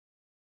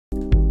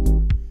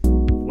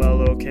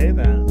Okay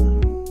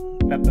then.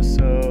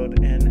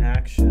 Episode in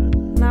action.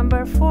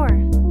 Number 4.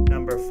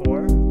 Number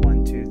 4.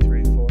 1, 2,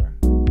 3, 4.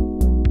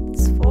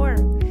 It's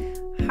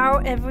 4. How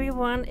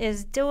everyone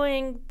is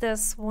doing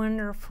this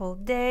wonderful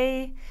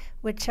day,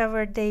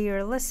 whichever day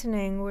you're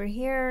listening. We're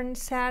here on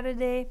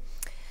Saturday,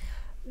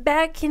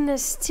 back in the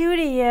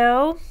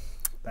studio.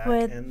 Back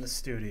with in the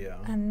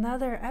studio.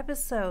 Another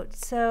episode.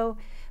 So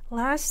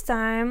last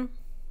time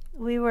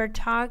we were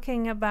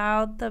talking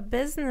about the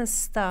business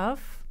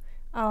stuff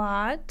a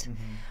lot.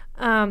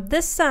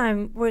 This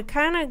time we're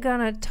kind of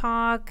gonna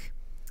talk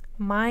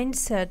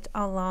mindset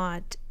a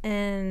lot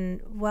and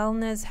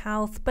wellness,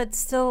 health, but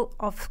still,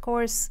 of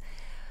course,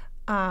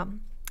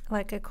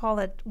 like I call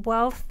it,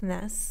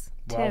 wealthness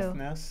too.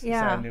 Wealthness? Yeah.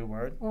 Is that a new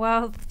word?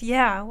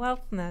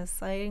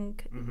 Wealthness. I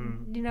think,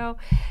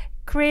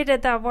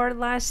 created that word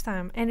last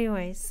time.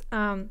 Anyways,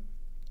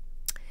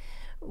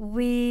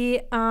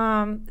 we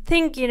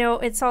think,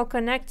 it's all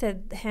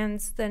connected,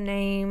 hence the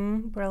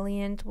name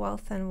Brilliant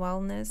Wealth and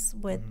Wellness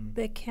with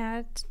Big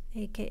Cat,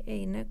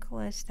 aka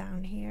Nicholas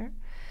down here.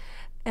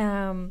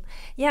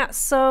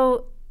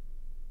 So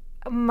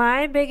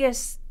my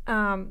biggest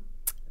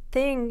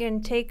thing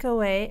and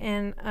takeaway,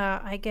 and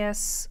I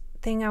guess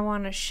thing I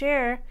want to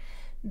share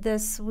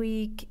this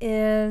week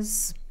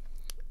is,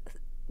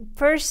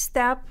 first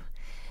step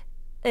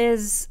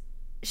is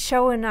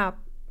showing up.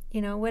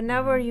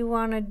 Whenever you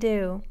want to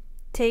do,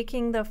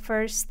 taking the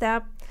first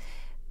step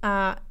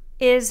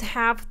is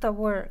half the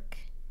work.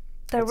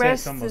 The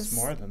rest it's almost is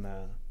more than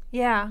that.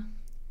 Yeah.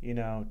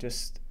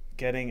 Just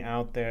getting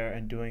out there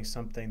and doing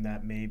something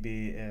that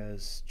maybe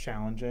is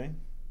challenging.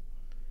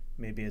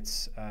 Maybe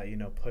it's,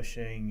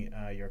 pushing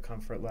your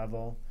comfort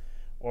level,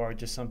 or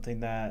just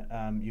something that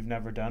you've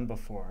never done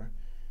before.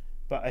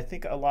 But I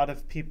think a lot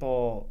of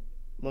people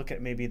look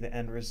at maybe the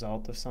end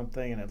result of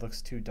something and it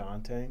looks too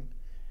daunting.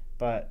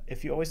 But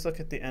if you always look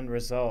at the end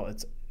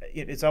result,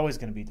 it's always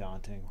going to be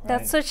daunting, right?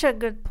 That's such a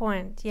good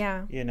point,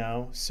 yeah.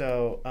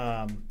 So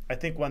I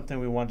think one thing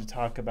we wanted to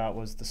talk about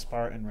was the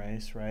Spartan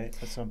race, right?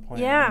 At some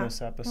point in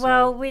this episode.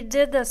 Well, we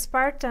did the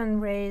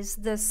Spartan race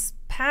this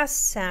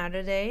past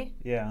Saturday.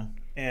 Yeah,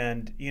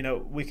 and,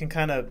 we can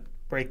kind of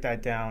break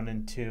that down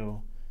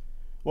into...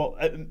 Well,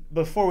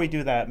 before we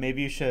do that,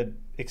 maybe you should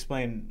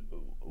explain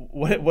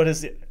what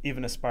is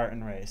even a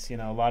Spartan race.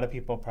 A lot of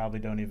people probably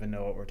don't even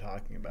know what we're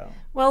talking about.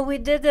 Well, we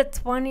did the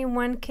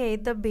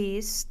 21K, the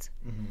Beast,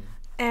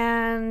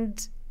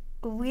 and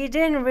we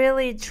didn't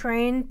really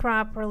train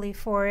properly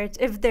for it,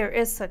 if there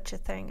is such a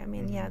thing. I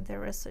mean, yeah,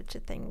 there is such a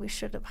thing. We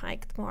should have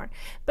hiked more.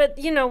 But,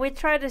 we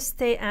try to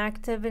stay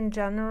active in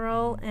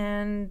general,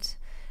 and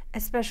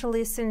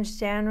especially since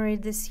January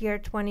this year,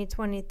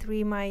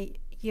 2023, my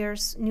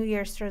New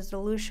Year's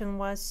resolution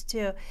was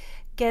to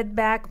get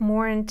back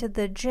more into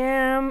the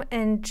gym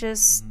and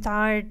just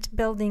start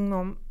building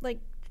more,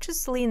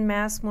 just lean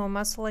mass, more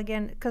muscle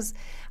again. Because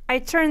I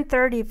turned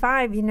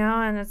 35,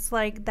 and it's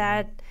like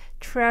that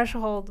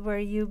threshold where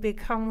you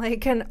become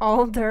like an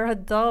older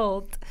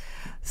adult.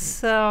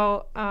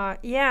 So,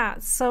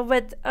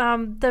 but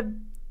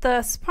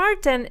the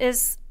Spartan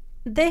is,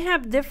 they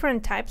have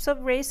different types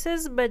of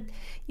races, but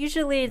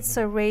usually it's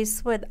a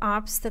race with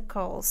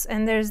obstacles,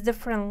 and there's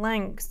different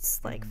lengths,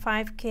 like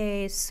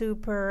 5K,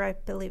 super, I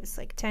believe it's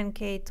like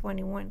 10K,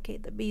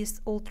 21K, the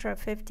Beast, Ultra,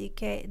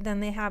 50K. Then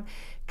they have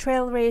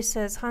trail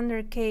races,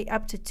 100K,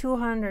 up to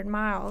 200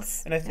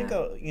 miles. And I think,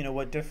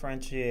 what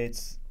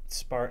differentiates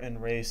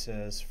Spartan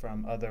races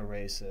from other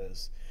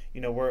races,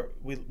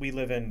 we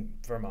live in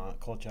Vermont,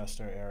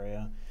 Colchester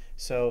area,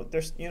 so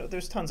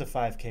there's tons of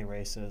 5K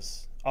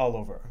races all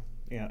over.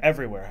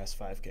 Everywhere has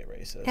 5K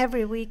races.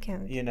 Every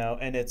weekend.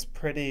 And it's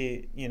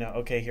pretty,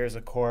 okay, here's a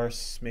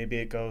course. Maybe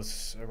it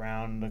goes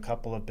around a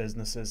couple of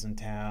businesses in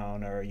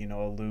town, or,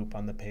 a loop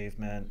on the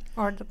pavement.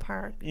 Or the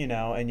park.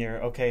 And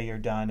you're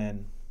done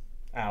in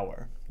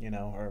hour,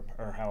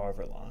 or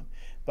however long.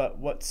 But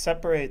what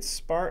separates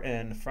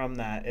Spartan from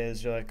that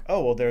is you're like,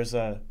 oh, well, there's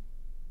a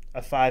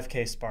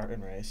 5K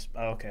Spartan race.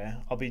 Okay,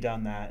 I'll be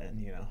done that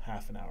in,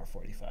 half an hour,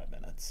 45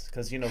 minutes.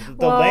 Because, the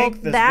length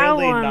is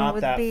really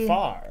not that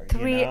far.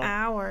 3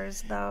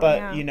 hours, though.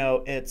 But,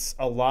 it's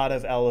a lot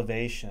of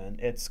elevation.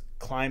 It's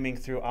climbing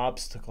through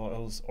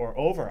obstacles or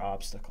over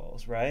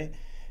obstacles, right?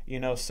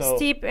 So...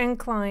 Steep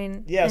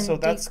incline. Yeah, so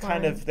that's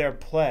kind of their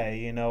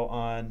play,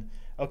 on...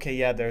 Okay,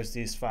 yeah, there's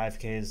these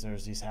 5Ks,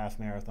 there's these half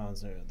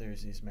marathons,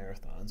 there's these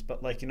marathons.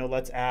 But,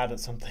 let's add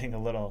something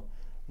a little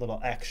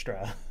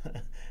extra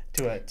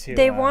to it.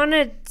 They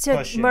wanted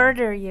to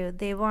murder you.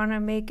 They want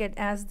to make it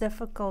as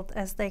difficult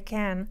as they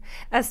can,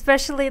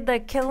 especially the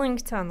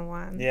Killington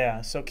one. Yeah,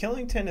 so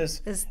Killington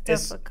is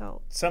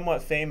difficult.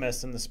 Somewhat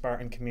famous in the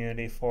Spartan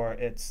community for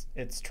its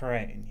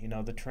terrain.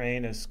 The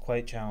terrain is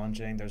quite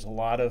challenging. There's a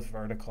lot of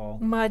vertical.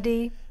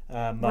 Muddy,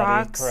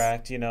 rocks.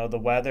 Correct. The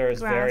weather is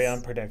very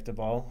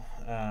unpredictable.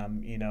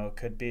 It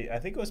could be, I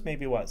think it was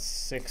maybe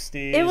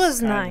 60s. It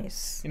was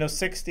nice.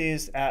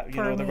 60s at,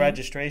 the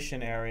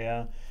registration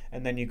area,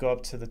 and then you go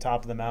up to the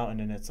top of the mountain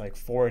and it's like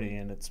 40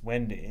 and it's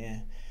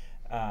windy.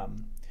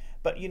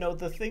 But,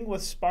 the thing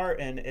with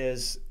Spartan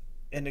is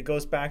and it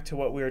goes back to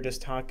what we were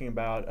just talking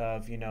about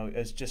of,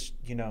 is just,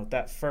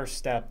 that first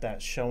step,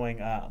 that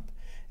showing up.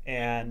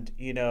 And,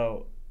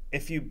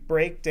 if you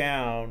break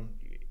down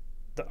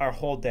our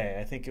whole day,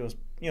 I think it was,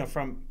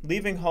 from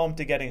leaving home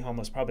to getting home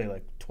was probably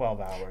like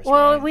 12 hours.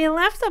 Well, right? we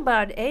left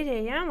about 8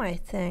 a.m., I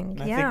think.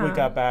 And I think we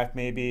got back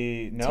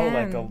maybe, 10.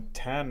 like a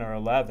 10 or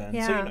 11.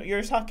 Yeah. So,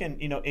 you're talking,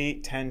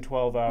 8, 10,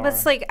 12 hours. But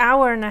it's like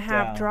hour and a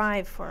half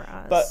drive for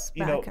us. But,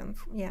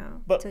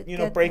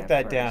 break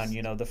that down.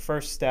 The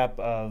first step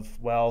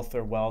of wealth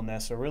or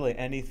wellness or really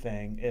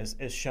anything is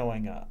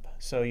showing up.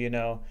 So,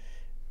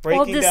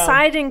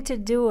 deciding to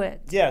do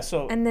it. Yeah.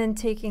 So, and then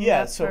taking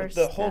that so first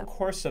the step. whole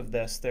course of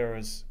this, there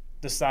was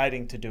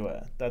deciding to do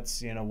it.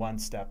 That's, one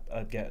step.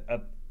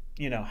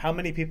 How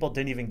many people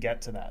didn't even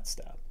get to that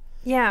step?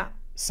 Yeah.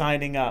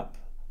 Signing up,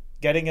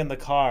 getting in the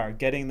car,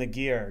 getting the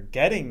gear,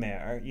 getting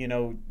there,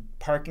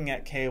 parking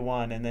at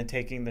K1 and then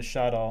taking the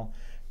shuttle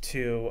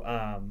to,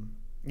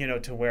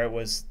 to where it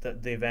was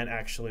the event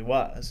actually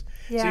was.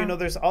 Yeah. So,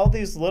 there's all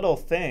these little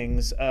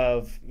things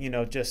of,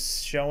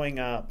 just showing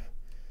up,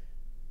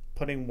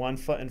 putting one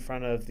foot in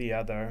front of the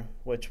other,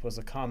 which was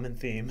a common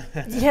theme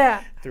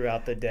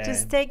throughout the day.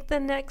 Just take the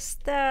next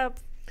step.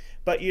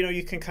 But,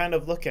 you can kind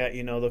of look at,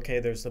 okay,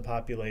 there's the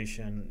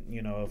population,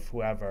 of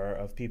whoever,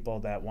 of people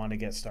that want to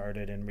get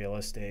started in real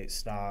estate,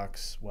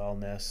 stocks,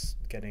 wellness,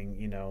 getting,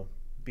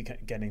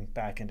 getting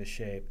back into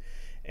shape.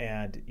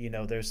 And,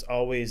 there's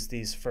always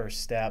these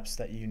first steps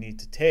that you need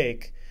to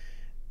take.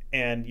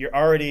 And you're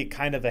already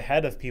kind of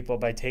ahead of people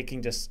by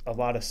taking just a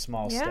lot of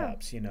small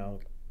steps,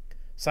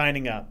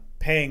 signing up,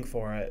 paying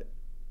for it,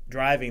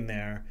 driving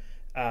there.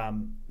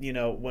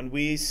 When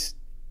we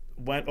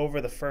went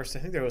over the first, I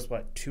think there was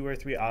 2 or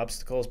 3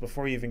 obstacles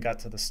before you even got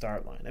to the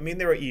start line. I mean,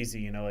 they were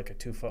easy, like a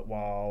 2-foot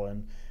wall,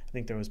 and I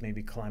think there was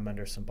maybe climb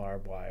under some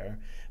barbed wire.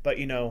 But,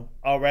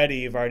 already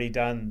you've already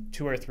done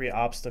 2 or 3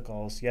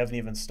 obstacles. You haven't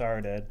even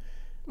started.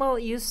 Well,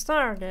 you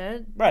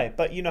started. Right,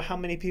 but how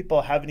many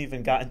people haven't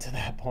even gotten to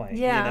that point,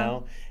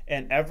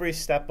 And every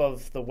step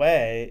of the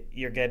way,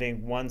 you're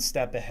getting one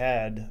step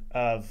ahead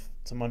of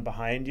someone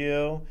behind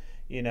you,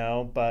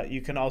 but you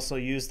can also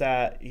use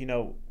that.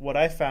 What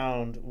I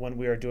found when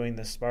we were doing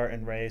the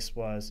Spartan race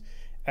was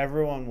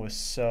everyone was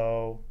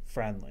so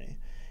friendly,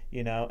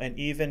 and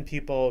even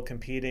people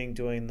competing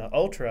doing the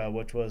ultra,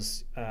 which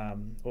was,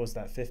 what was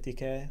that,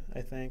 50K,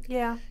 I think?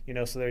 Yeah.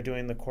 So they're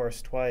doing the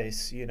course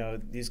twice,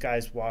 these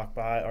guys walk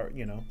by, or,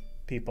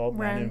 people,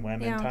 men and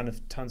women,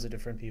 tons of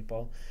different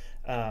people.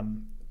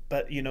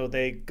 But,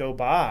 they go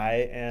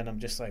by and I'm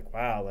just like,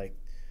 wow, like,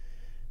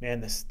 man,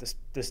 this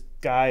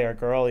guy or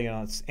girl,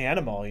 it's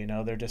animal,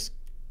 they're just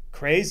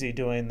crazy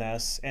doing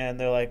this. And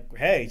they're like,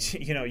 hey,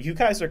 you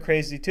guys are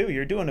crazy too.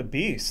 You're doing a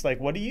beast. Like,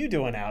 what are you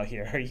doing out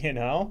here?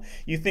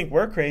 You think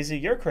we're crazy.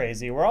 You're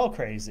crazy. We're all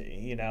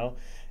crazy,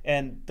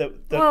 And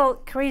well,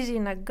 crazy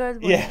in a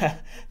good way. Yeah.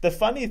 The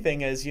funny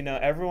thing is,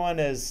 everyone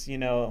is,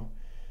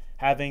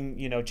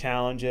 having,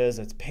 challenges.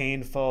 It's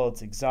painful.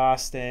 It's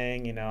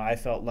exhausting. I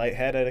felt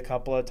lightheaded a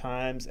couple of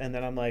times. And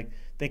then I'm like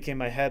thinking in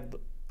my head,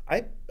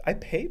 I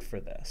paid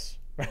for this,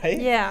 right?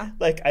 Yeah.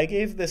 Like, I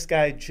gave this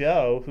guy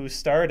Joe, who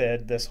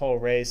started this whole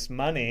race,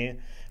 money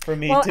for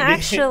me to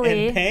actually,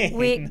 be in pain.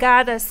 We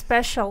got a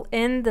special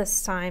in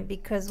this time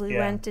because we Yeah.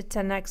 went to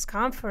the next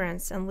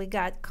conference and we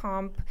got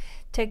comp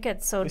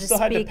tickets, so We to still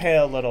speak. had to pay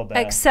a little bit.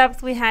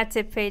 Except we had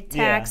to pay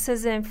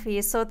taxes and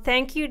fees. So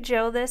thank you,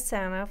 Joe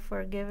DeSanta,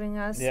 for giving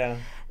us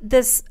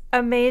this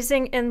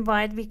amazing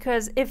invite,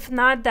 because if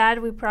not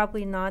that, we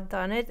probably not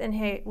done it. And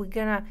hey,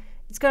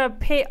 it's gonna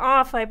pay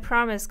off, I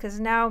promise, because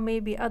now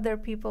maybe other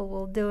people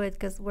will do it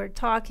because we're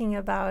talking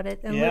about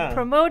it and we're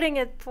promoting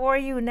it for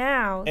you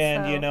now.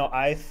 And so.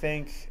 I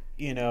think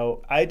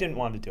I didn't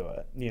want to do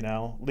it.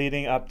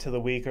 Leading up to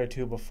the week or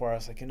two before, I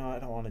was like, I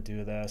don't want to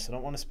do this. I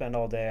don't want to spend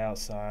all day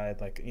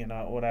outside. Like,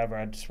 whatever.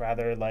 I'd just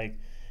rather like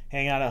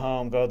hang out at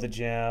home, go to the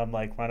gym,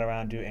 like run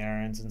around, do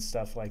errands and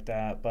stuff like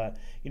that. But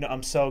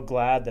I'm so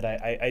glad that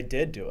I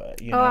did do it.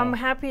 I'm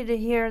happy to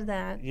hear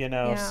that.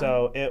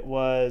 So it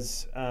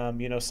was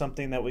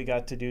something that we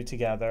got to do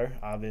together.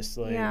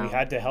 Obviously, we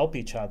had to help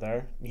each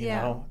other.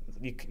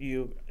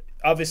 You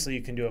obviously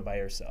you can do it by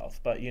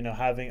yourself, but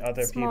having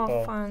other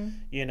people,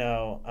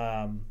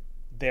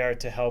 there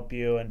to help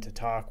you and to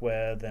talk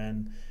with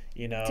and.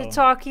 To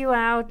talk you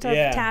out of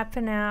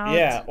tapping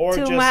out. Or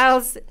 2 just,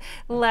 miles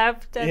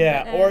left.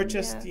 Or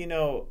just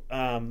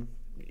I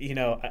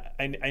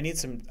need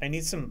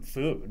some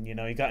food.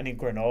 You got any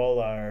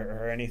granola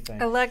or anything?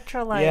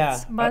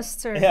 Electrolytes,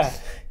 mustard.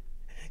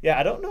 Yeah,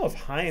 I don't know if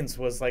Heinz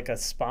was like a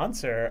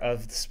sponsor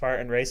of the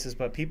Spartan races,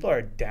 but people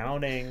are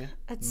downing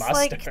mustard.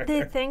 Like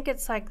they think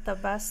it's like the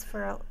best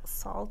for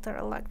salt or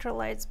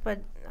electrolytes,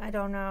 but I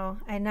don't know.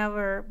 I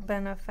never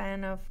been a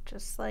fan of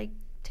just like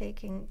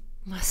taking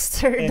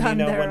mustard on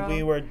their own.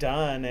 We were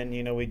done and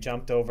we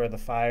jumped over the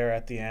fire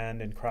at the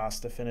end and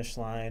crossed the finish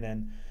line,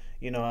 and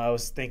I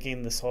was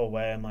thinking this whole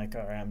way, I'm like,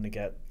 all right, I'm gonna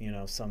get,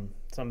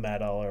 some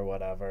medal or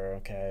whatever.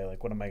 Okay,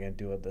 like what am I gonna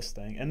do with this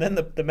thing? And then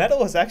the medal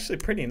was actually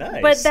pretty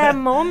nice. But that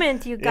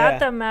moment you got Yeah.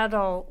 the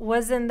medal,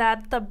 wasn't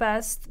that the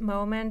best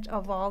moment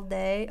of all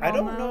day? I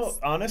don't know.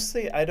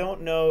 Honestly, I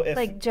don't know if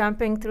Like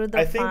jumping through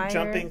the fire. I think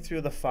jumping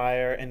through the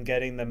fire and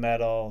getting the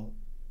medal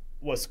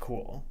was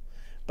cool.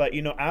 But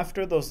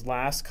after those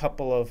last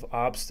couple of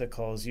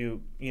obstacles,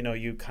 you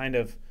kind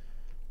of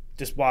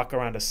just walk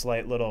around a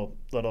slight little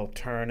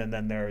turn, and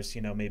then there's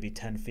maybe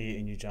 10 feet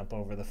and you jump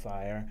over the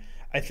fire.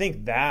 I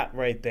think that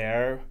right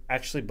there,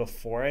 actually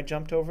before I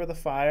jumped over the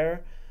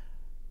fire,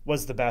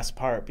 was the best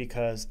part,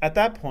 because at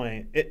that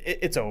point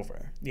it's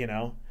over.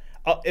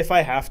 If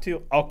I have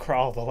to, I'll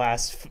crawl the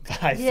last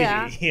 5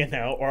 feet,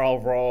 or I'll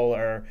roll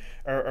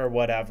or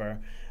whatever.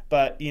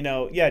 But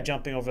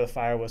jumping over the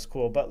fire was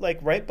cool. But like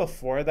right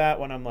before that,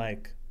 when I'm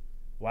like,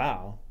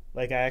 wow,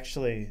 like I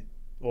actually,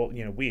 well,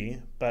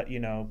 but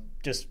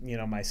just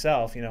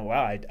myself,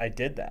 wow, I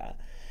did that.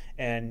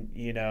 And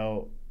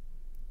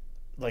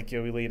like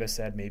Yolita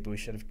said, maybe we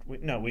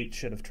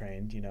should have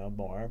trained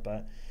more.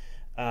 But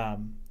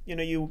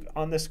you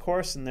on this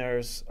course, and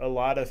there's a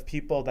lot of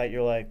people that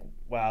you're like,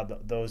 wow,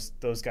 those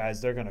guys,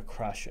 they're gonna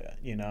crush it.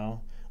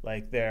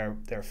 Like they're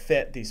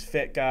fit, these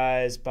fit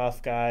guys,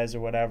 buff guys, or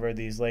whatever.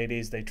 These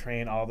ladies, they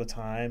train all the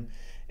time.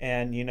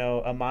 And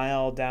a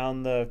mile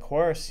down the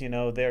course,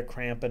 they're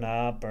cramping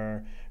up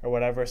or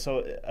whatever.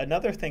 So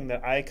another thing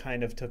that I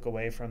kind of took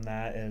away from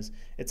that is,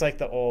 it's like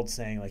the old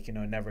saying, like,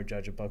 never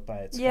judge a book by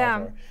its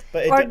cover.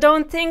 But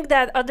don't think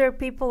that other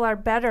people are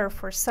better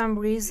for some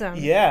reason.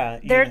 Yeah,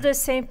 they're the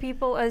same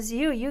people as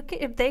you.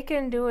 If they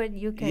can do it,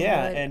 you can do it.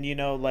 Yeah,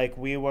 and like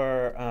we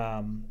were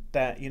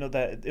that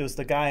it was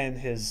the guy and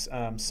his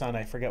son.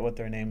 I forget what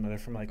their name. They're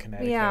from like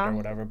Connecticut or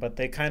whatever. But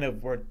they kind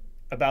of were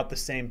about the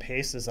same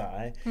pace as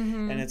I.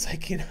 And it's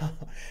like,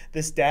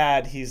 this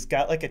dad, he's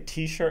got like a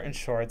t-shirt and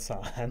shorts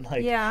on,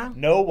 like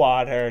no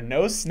water,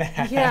 no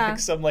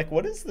snacks. I'm like,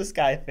 what is this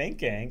guy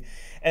thinking?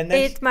 And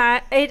then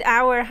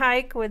 8-hour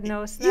hike with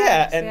no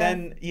snacks.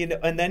 Then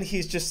and then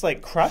he's just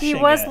like crushing it.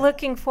 He was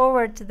looking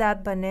forward to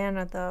that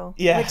banana though,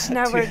 which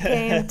never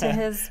came to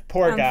his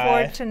poor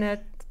unfortunate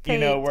guy.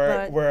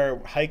 Fate, we're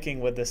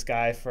hiking with this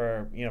guy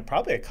for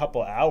probably a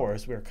couple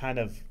hours. We were kind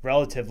of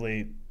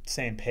relatively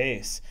same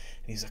pace,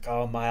 and he's like,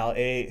 oh, mile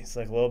 8, it's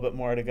like a little bit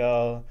more to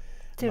go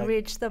to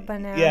reach the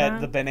banana. Yeah,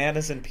 the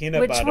bananas and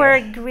peanut butter, which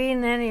were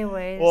green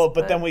anyways. Well,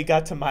 but then we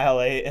got to mile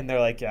 8 and they're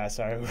like, yeah,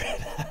 sorry, we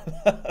ran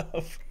out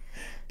of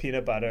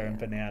peanut butter and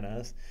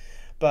bananas.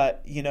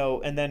 But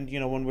and then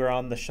when we were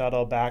on the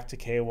shuttle back to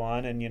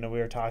K1, and we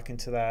were talking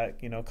to that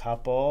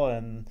couple,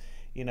 and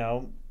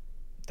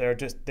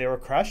they were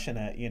crushing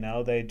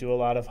it. They do a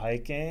lot of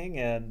hiking,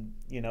 and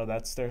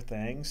that's their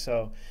thing.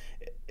 So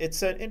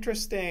it's an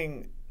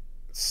interesting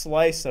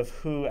slice of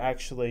who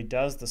actually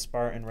does the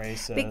Spartan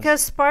races, because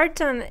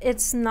Spartan,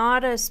 it's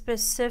not a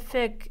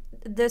specific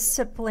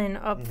discipline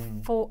of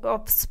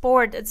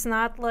sport. It's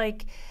not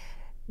like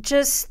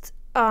just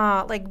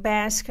like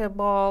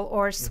basketball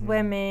or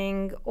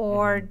swimming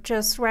or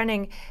just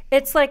running.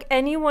 It's like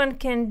anyone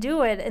can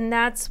do it, and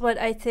that's what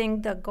I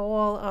think the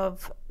goal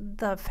of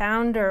the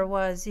founder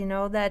was,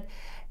 that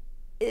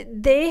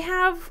they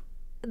have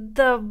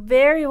the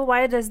very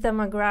widest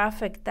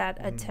demographic that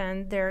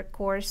attend their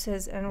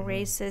courses and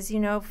races,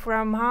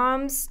 from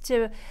moms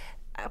to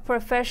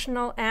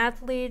professional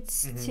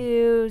athletes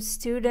to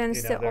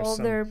students to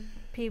older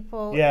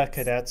people. Yeah,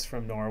 cadets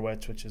from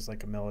Norwich, which is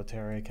like a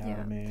military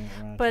academy.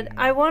 Yeah. But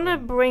I want to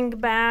bring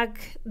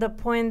back the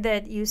point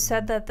that you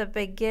said at the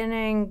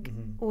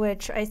beginning,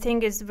 which I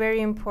think is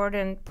very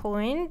important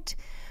point,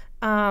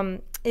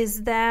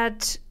 is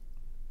that,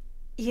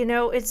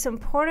 it's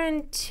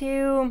important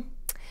to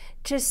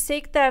just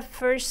take that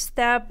first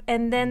step,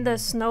 and then the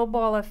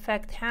snowball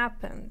effect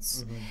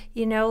happens.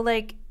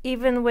 Like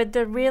even with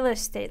the real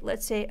estate,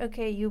 let's say,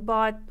 okay, you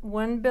bought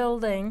one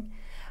building,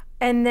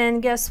 and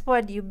then guess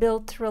what? You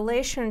built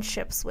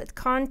relationships with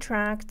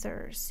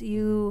contractors.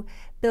 You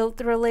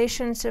built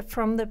relationship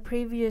from the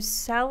previous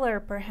seller,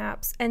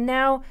 perhaps. And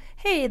now,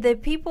 hey, the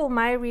people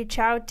might reach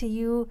out to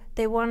you.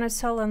 They want to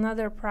sell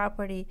another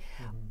property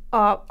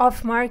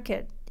off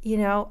market.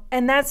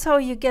 And that's how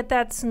you get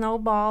that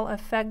snowball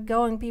effect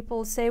going.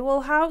 People say,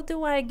 well, how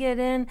do I get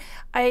in?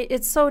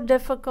 It's so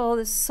difficult.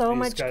 There's so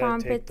much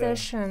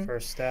competition. Take the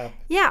first step.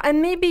 Yeah, and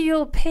maybe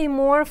you'll pay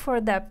more for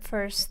that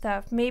first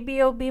step. Maybe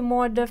it'll be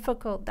more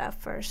difficult, that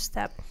first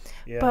step.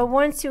 Yeah. But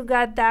once you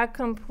got that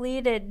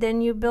completed,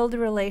 then you build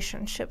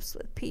relationships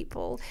with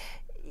people.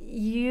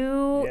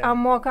 You are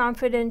more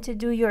confident to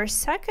do your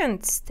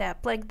second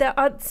step. Like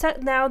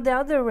now the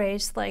other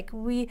race, like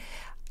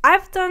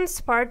I've done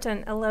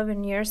Spartan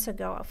 11 years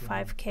ago, a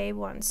 5K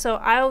one. So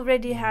I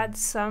already had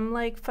some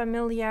like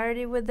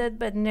familiarity with it,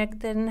 but Nick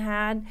didn't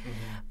had.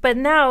 But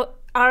now,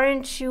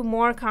 aren't you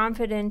more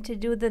confident to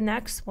do the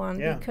next one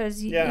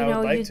because you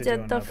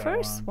did the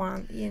first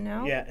one,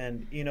 Yeah,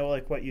 and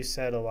like what you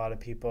said, a lot of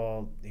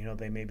people,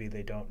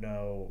 they don't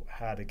know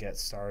how to get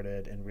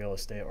started in real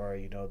estate, or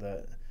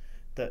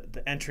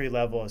the entry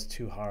level is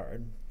too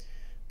hard.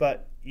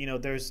 But, you know,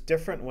 there's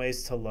different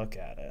ways to look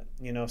at it.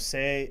 You know,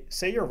 say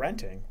you're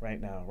renting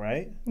right now,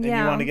 right? And you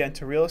want to get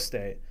into real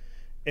estate.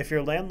 If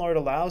your landlord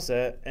allows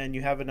it and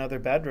you have another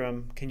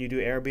bedroom, can you do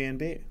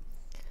Airbnb?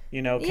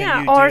 You know,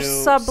 can you or do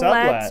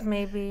sublet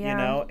maybe, you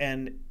know,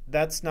 and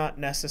that's not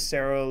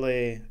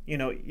necessarily, you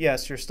know,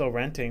 yes, you're still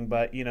renting,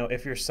 but, you know,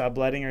 if you're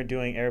subletting or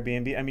doing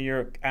Airbnb, I mean,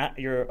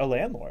 you're a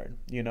landlord,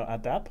 you know,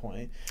 at that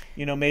point.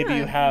 You know, maybe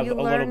you have a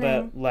little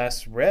bit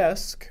less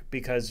risk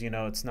because, you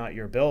know, it's not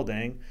your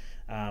building.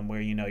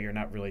 Where, you know, you're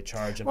not really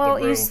charged of the roof.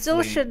 Well, you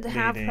still should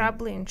have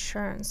probably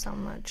insurance.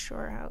 I'm not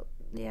sure how.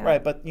 Yeah.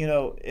 Right, but, you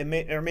know,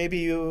 maybe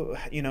you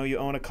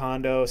own a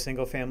condo, a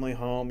single family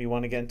home. You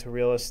want to get into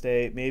real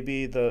estate.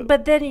 Maybe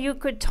But then you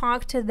could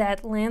talk to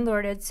that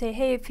landlord and say,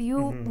 hey, if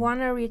you want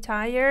to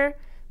retire,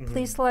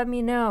 please let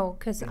me know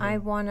because I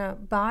want to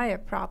buy a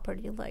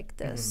property like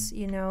this.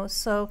 You know,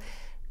 so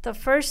the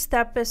first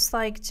step is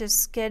like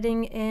just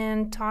getting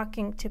in,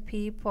 talking to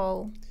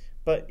people.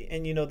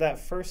 And, you know, that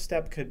first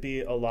step could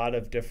be a lot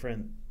of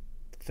different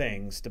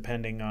things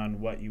depending on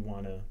what you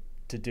want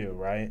to do,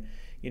 right?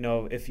 You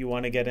know, if you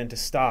want to get into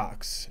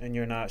stocks and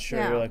you're not sure,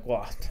 you're like,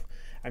 well,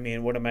 I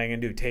mean, what am I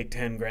going to do? Take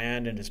 10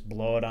 grand and just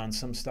blow it on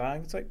some stock?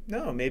 It's like,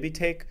 no, maybe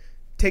take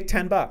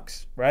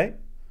 $10, right?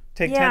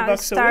 Take $10 a week.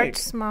 Start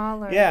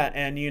smaller. Yeah,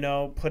 and, you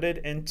know, put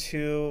it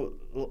into,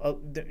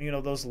 you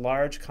know, those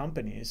large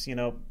companies. You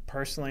know,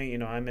 personally, you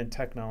know, I'm in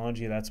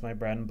technology. That's my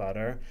bread and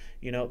butter.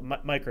 You know,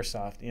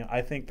 Microsoft, you know,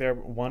 I think they're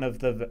one of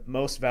the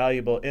most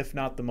valuable, if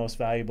not the most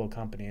valuable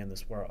company in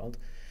this world.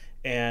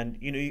 And,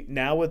 you know,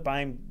 now with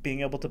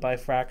being able to buy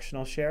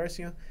fractional shares,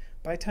 you know,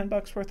 buy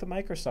 $10 worth of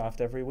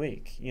Microsoft every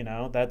week. You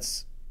know,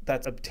 that's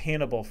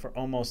obtainable for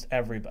almost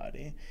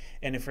everybody.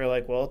 And if you're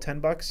like, well,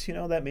 $10, you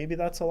know,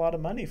 that's a lot of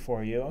money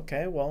for you.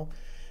 Okay, well,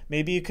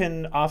 maybe you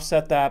can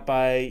offset that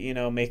by, you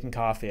know, making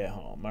coffee at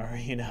home, or,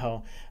 you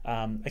know,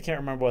 I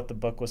can't remember what the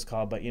book was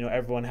called, but, you know,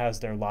 everyone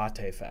has their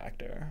latte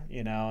factor,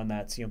 you know, and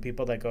that's, you know,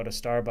 people that go to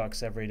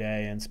Starbucks every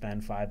day and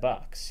spend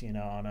 $5, you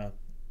know, on a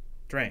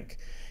drink.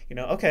 You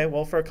know, okay,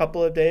 well, for a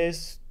couple of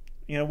days,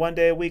 you know, one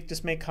day a week,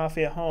 just make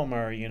coffee at home,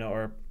 or, you know,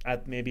 or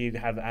maybe you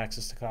have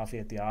access to coffee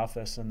at the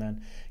office, and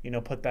then, you know,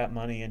 put that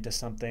money into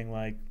something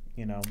like,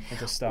 you know,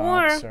 into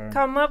stocks, or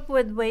come up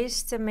with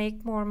ways to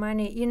make more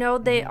money. You know,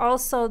 they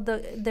also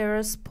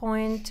there's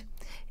point.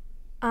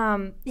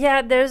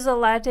 There's a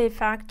latte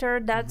factor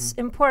that's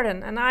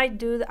important, and I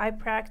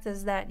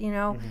practice that. You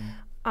know,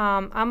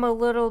 I'm a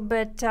little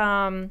bit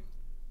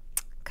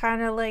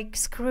kind of like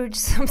Scrooge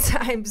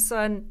sometimes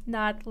on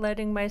not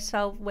letting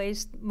myself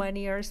waste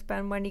money or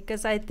spend money,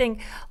 because I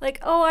think like,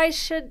 oh, I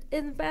should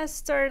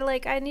invest, or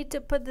like I need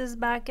to put this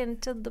back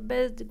into the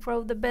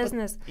grow the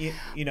business. But,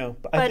 you know,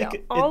 but I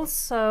think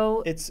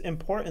also it's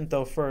important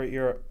though for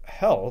your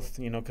health,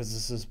 you know, because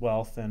this is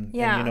wealth and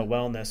you know,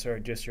 wellness, or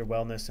just your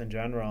wellness in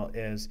general,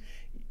 is,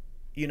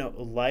 you know,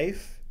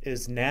 life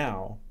is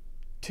now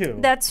too.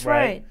 That's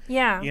right.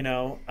 Yeah. You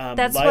know,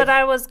 that's what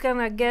I was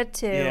gonna get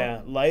to.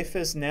 Yeah, life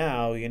is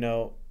now. You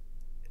know,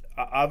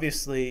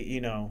 obviously,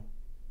 you know,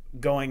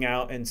 going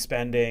out and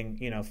spending,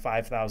 you know,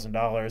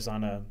 $5,000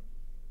 on a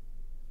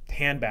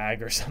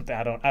handbag or something.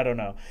 I don't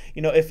know.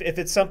 You know, if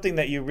it's something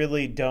that you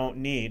really don't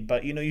need,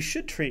 but, you know, you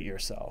should treat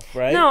yourself,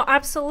 right? No,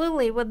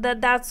 absolutely.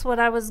 But that's what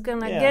I was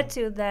gonna get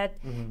to. That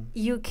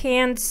you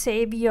can't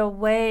save your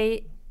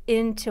way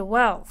into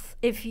wealth.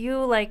 If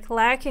you like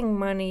lacking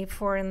money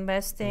for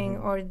investing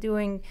or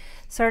doing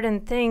certain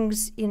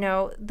things, you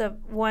know, the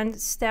one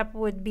step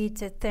would be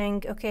to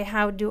think, okay,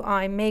 how do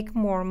I make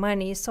more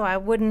money so I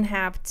wouldn't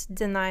have to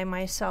deny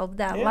myself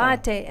that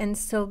latte and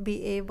still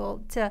be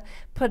able to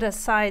put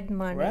aside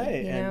money,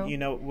 right? And you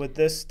know, with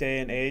this day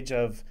and age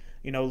of,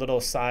 you know,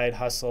 little side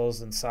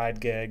hustles and side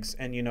gigs,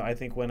 and, you know, I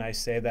think when I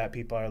say that,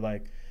 people are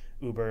like,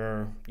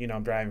 Uber, you know,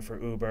 I'm driving for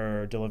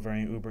Uber or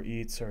delivering Uber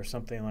Eats or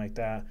something like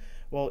that.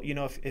 Well, you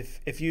know,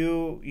 if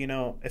you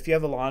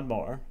have a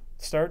lawnmower,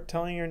 start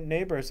telling your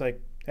neighbors,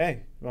 like,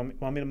 hey,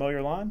 want me to mow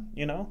your lawn?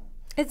 You know,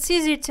 it's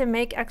easy to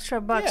make extra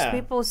bucks.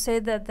 People say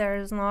that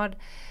there's not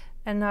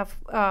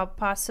enough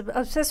possible,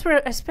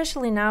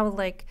 especially now,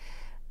 like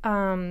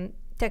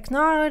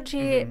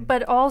technology,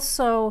 but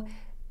also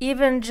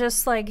even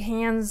just like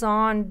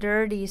hands-on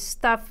dirty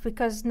stuff,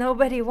 because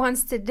nobody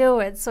wants to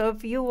do it. So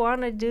if you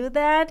want to do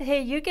that,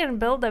 hey, you can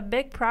build a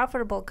big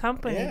profitable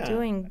company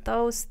doing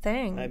those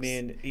things. I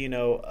mean, you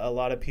know, a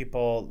lot of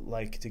people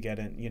like to get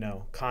in, you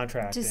know,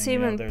 contracting. Just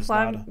even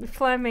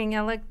plumbing,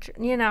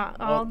 you know,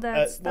 all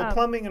that stuff. Well,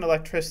 plumbing and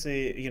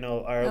electricity, you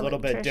know, are a little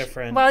bit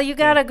different. Well, you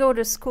got to go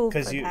to school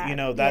for that. Because, you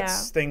know,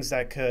 that's things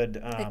that could...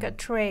 like a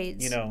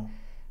trades. You know,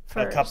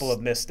 first. A couple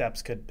of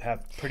missteps could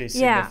have pretty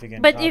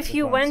significant but if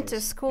you went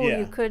to school,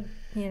 you could,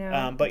 you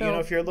know. But, you know,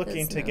 if you're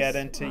looking to get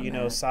into, you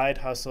know, side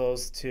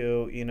hustles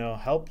to, you know,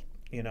 help,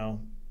 you know,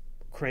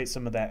 create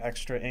some of that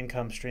extra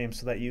income stream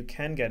so that you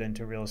can get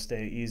into real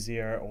estate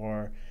easier,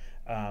 or,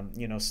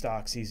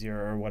 stocks easier,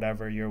 or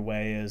whatever your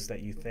way is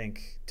that you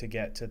think to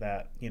get to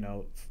that,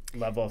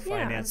 level of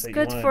finance that you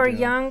want to do. It's good for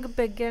young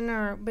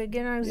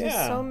beginners.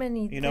 There's so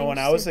many things when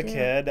I was a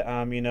kid,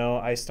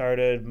 I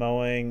started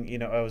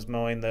mowing, I was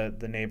mowing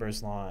the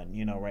neighbor's lawn,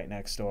 right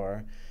next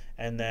door.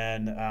 And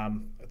then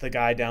the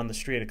guy down the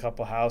street, a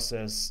couple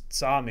houses,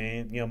 saw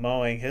me,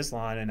 mowing his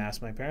lawn, and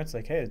asked my parents,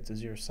 like, hey,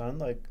 does your son,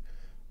 like,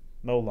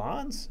 mow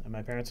lawns? And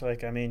my parents were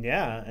like, I mean,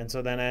 yeah. And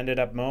so then I ended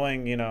up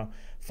mowing,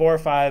 4 or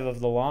 5 of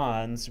the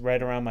lawns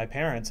right around my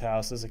parents'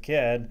 house as a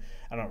kid.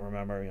 I don't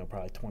remember,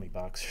 probably $20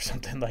 or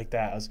something like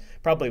that. I was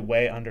probably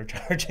way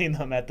undercharging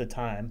them at the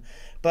time.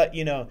 But,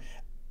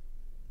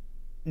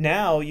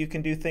 now you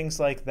can do things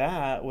like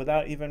that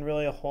without even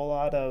really a whole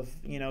lot of,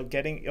 you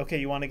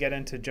want to get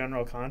into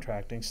general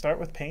contracting, start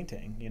with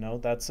painting.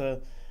 That's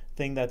a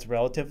thing that's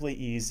relatively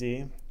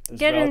easy.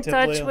 Get in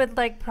touch with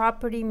like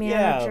property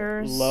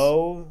managers.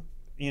 Low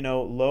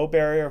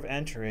barrier of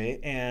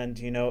entry. And,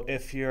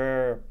 if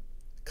you're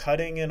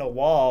cutting in a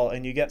wall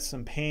and you get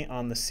some paint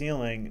on the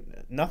ceiling,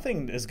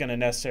 nothing is going to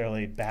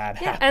necessarily bad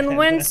happen. And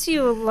once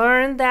you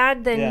learn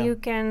that, then you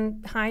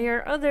can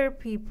hire other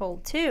people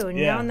too,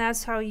 and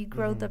that's how you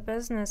grow the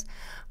business.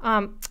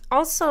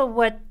 Also,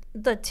 what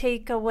the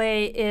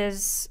takeaway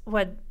is,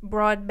 what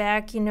brought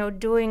back,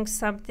 doing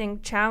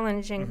something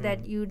challenging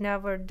that you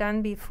never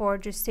done before,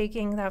 just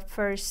taking that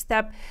first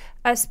step.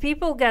 As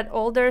people get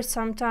older,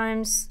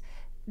 sometimes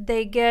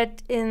they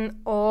get in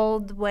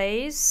old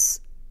ways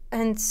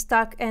and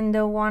stuck, and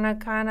they want to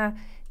kind of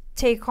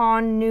take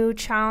on new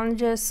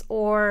challenges,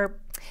 or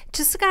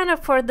just kind of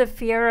for the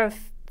fear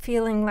of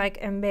feeling like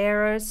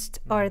embarrassed,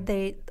 or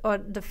the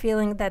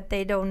feeling that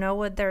they don't know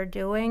what they're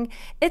doing.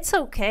 It's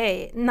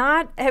okay.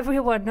 Not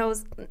everyone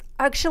knows.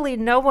 Actually,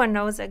 no one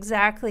knows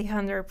exactly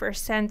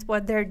 100%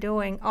 what they're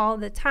doing all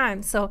the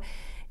time. So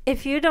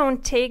if you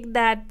don't take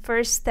that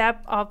first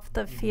step of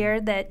the fear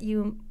that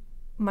you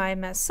might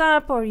mess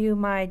up, or you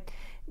might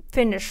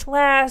finish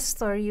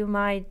last, or you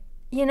might,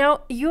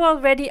 you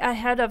already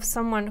ahead of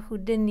someone who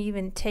didn't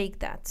even take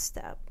that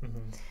step.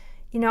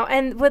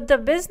 And with the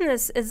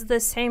business, it's the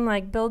same,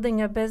 like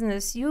building a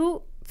business.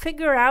 You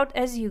figure out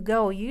as you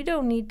go. You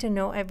don't need to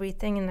know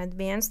everything in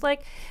advance.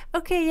 Like,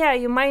 okay, yeah,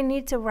 you might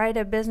need to write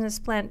a business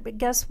plan, but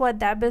guess what?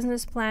 That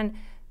business plan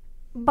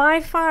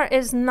by far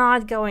is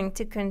not going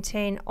to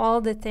contain all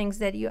the things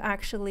that you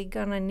actually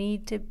gonna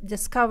need to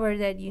discover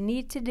that you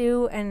need to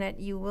do and that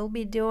you will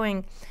be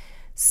doing.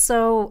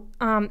 So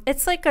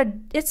it's like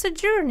it's a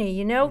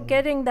journey,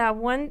 getting that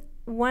one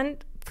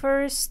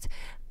first,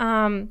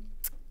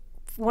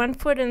 one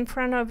foot in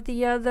front of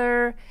the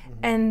other,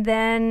 and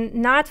then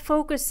not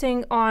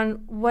focusing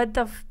on what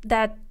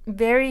that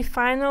very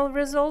final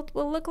result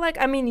will look like.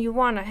 I mean, you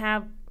want to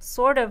have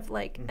sort of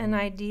like an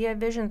idea,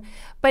 vision,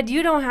 but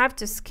you don't have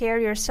to scare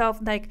yourself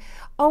like,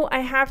 oh, I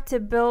have to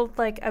build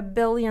like $1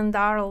 billion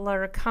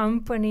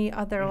company,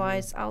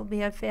 otherwise I'll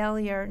be a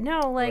failure.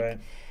 No, like,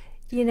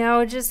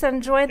 just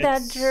enjoy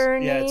that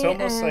journey. Yeah, it's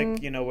almost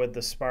like, with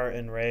the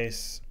Spartan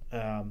race,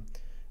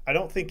 I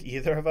don't think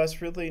either of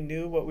us really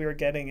knew what we were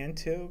getting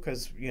into,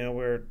 because,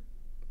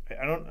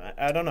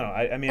 I don't know.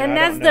 I mean, and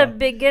that's the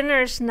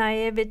beginner's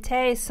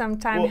naivete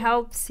sometimes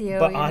helps you.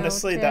 But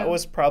honestly, that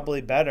was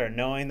probably better,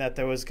 knowing that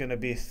there was going to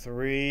be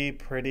 3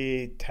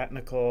 pretty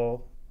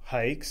technical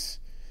hikes.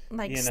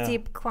 Like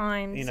steep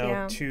climbs,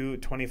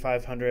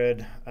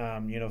 2,500,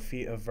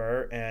 feet of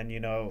vert,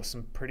 and,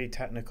 some pretty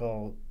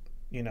technical,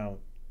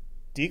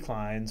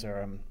 declines,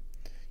 or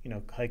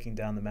hiking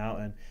down the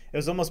mountain. It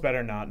was almost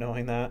better not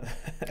knowing that.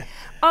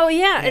 Oh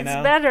yeah, it's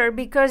better,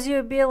 because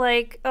you'd be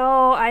like,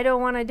 oh, I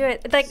don't want to do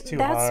it. Like, that's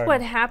hard.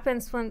 What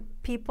happens when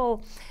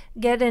people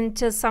get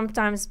into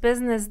sometimes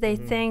business. They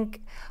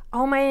think,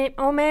 oh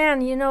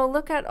man,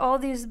 look at all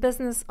these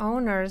business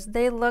owners.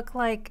 They look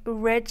like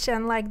rich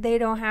and like they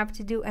don't have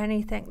to do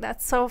anything.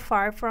 That's so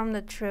far from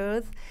the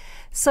truth.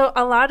 So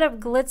a lot of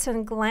glitz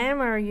and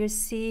glamour you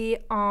see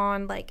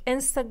on like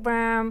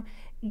Instagram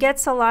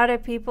gets a lot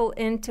of people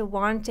into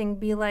wanting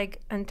be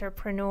like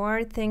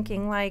entrepreneur,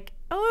 thinking like,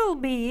 oh,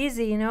 it'll be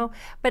easy,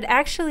 but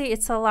actually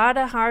it's a lot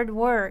of hard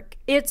work.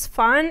 It's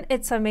fun,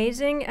 it's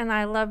amazing, and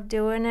I love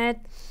doing it,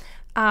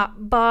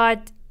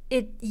 but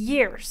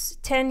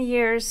 10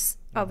 years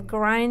of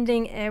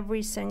grinding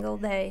every single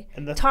day.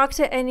 Talk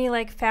to any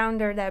like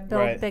founder that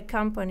built big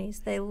companies.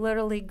 They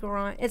literally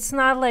grind. It's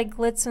not like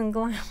glitz and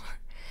glamour.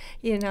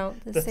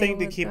 The thing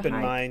to keep in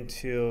mind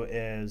too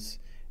is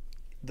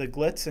the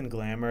glitz and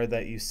glamour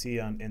that you see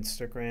on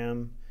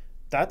Instagram,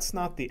 that's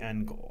not the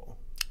end goal.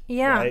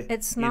 Yeah, right?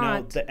 It's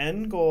not. The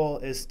end goal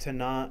is to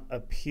not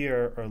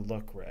appear or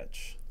look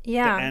rich.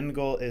 Yeah. The end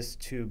goal is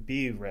to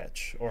be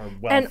rich or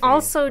wealthy, and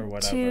also or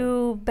whatever,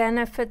 to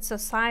benefit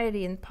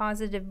society in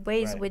positive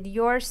ways with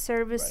your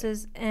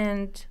services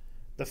and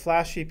the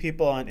flashy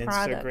people on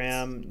products.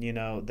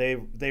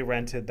 Instagram, they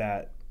rented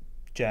that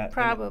jet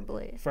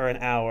probably for an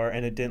hour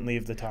and it didn't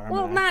leave the tarmac.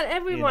 Well, not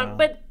everyone,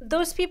 but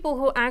those people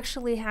who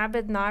actually have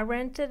it, not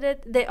rented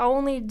it, they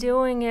only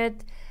doing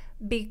it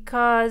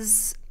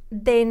because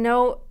they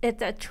know it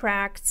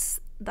attracts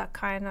the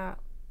kind of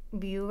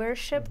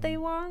viewership they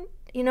want,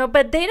 you know,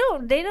 but they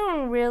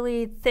don't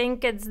really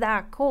think it's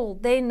that cool.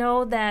 They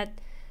know that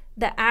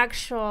the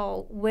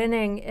actual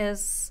winning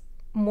is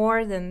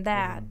more than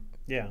that.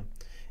 Yeah.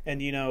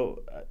 And, you know,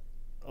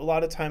 a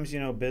lot of times, you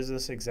know,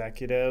 business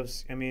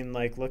executives, I mean,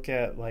 like, look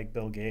at, like,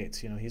 Bill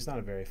Gates. You know, he's not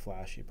a very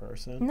flashy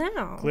person.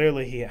 No.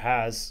 Clearly he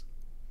has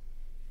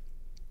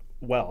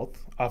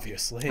wealth,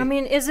 obviously. I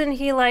mean, isn't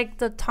he like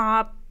the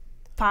top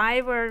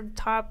 5 or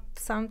top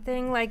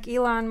something, like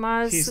Elon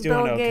Musk, He's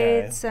doing Bill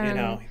okay. Gates, and you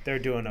know, they're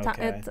doing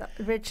okay.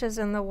 Riches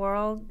in the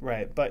world.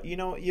 Right. But, you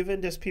know,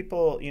 even just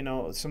people, you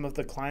know, some of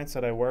the clients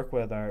that I work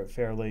with are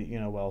fairly, you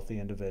know, wealthy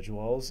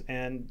individuals.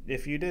 And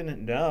if you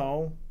didn't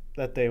know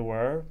that they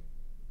were,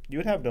 you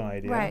would have no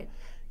idea. Right.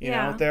 You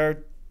know,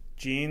 they're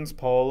jeans,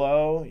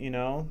 polo, you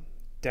know,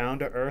 down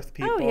to earth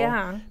people. Oh,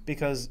 yeah.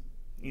 Because,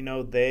 you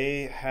know,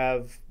 they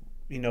have,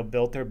 you know,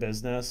 built their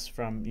business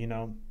from, you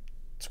know,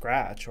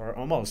 scratch or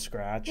almost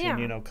scratch, and,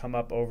 you know, come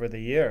up over the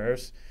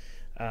years.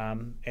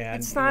 And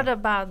it's not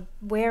about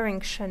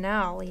wearing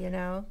Chanel, you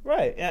know.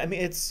 Right. I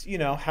mean, it's, you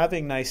know,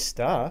 having nice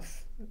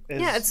stuff.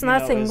 It's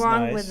nothing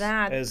wrong with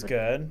that. Is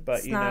good,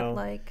 but, you know,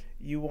 like,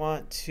 you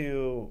want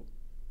to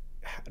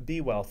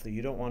be wealthy.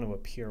 You don't want to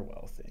appear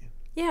wealthy.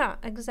 Yeah,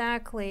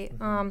 exactly.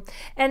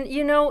 And,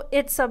 you know,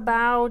 it's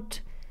about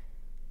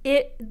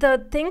it.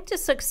 The thing to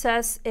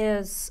success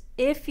is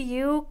if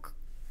you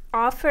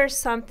offer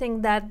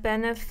something that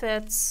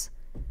benefits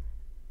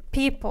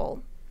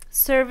people,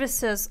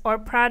 services or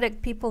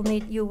product people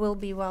need, you will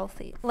be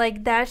wealthy.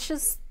 Like, that's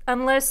just,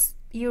 unless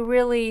you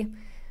really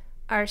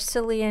are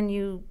silly and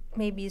you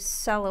maybe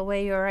sell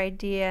away your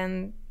idea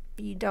and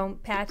you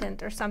don't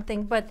patent or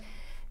something, but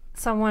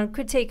someone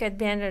could take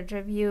advantage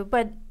of you.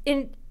 But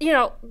in, you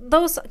know,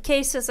 those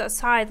cases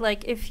aside,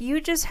 like, if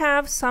you just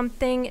have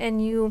something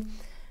and you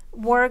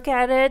work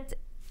at it,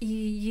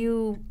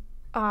 you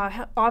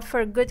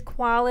offer good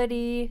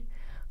quality,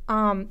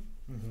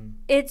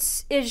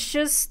 it's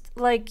just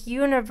like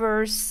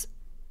universe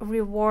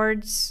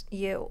rewards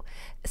you.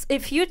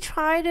 If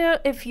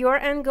your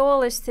end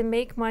goal is to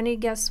make money,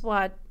 guess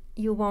what?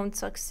 You won't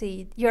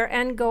succeed. Your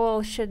end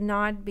goal should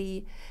not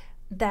be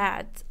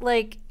that.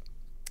 Like,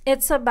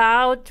 it's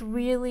about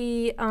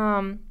really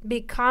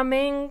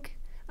becoming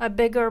a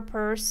bigger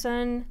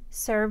person,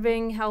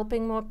 serving,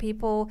 helping more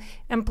people,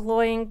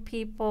 employing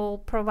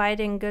people,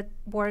 providing good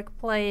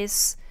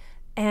workplace,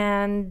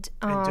 and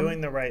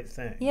doing the right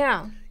thing.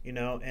 Yeah. You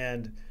know,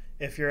 and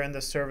if you're in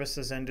the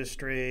services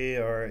industry,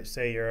 or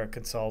say you're a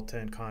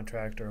consultant,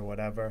 contractor, or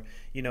whatever,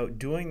 you know,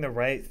 doing the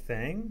right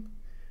thing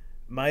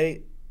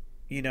might,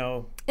 you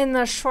know, in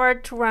the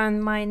short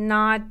run, might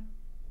not,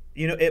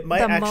 you know, it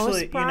might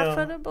actually, you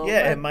know,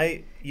 it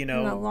might, you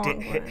know,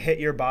 hit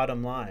your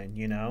bottom line.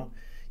 You know,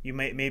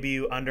 maybe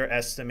you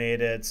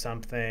underestimated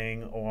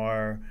something,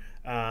 or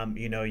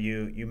you know,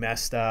 you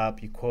messed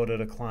up, you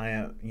quoted a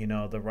client, you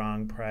know, the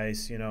wrong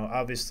price. You know,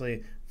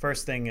 obviously,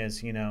 first thing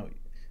is, you know,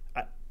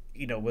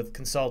 with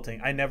consulting,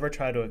 I never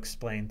try to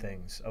explain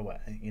things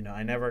away. You know,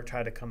 I never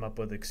try to come up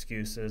with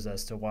excuses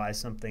as to why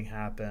something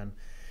happened.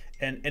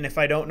 And if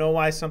I don't know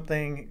why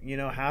something, you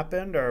know,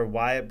 happened or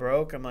why it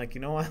broke, I'm like,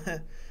 you know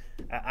what?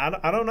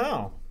 I don't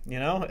know. You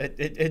know,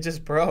 it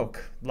just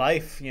broke.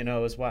 Life, you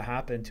know, is what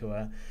happened to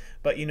it.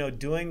 But, you know,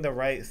 doing the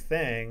right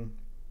thing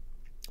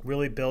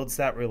really builds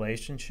that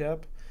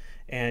relationship.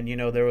 And, you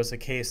know, there was a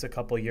case a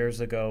couple years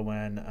ago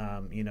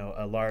when, you know,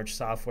 a large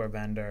software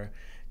vendor,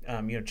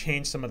 you know,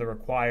 changed some of the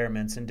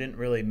requirements and didn't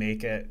really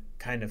make it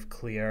kind of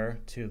clear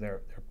to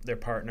their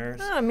partners.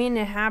 Oh, I mean,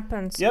 it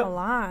happens a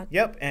lot.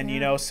 Yep. And, you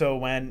know, so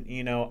when,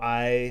 you know,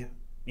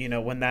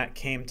 when that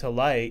came to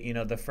light, you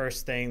know, the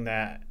first thing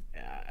that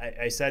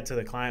I said to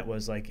the client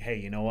was like, hey,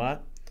 you know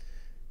what?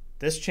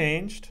 This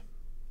changed.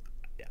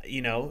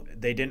 You know,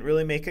 they didn't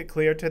really make it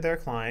clear to their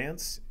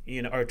clients,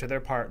 you know, or to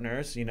their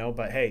partners, you know,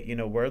 but hey, you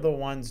know, we're the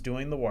ones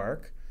doing the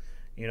work,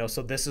 you know,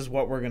 so this is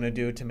what we're going to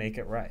do to make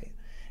it right.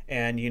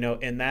 And, you know,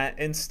 in that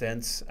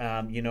instance,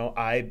 you know,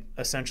 I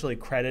essentially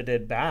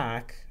credited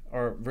back,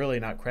 or really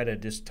not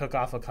credited, just took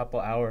off a couple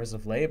hours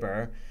of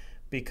labor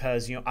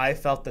because, you know, I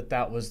felt that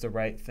that was the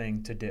right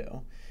thing to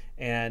do.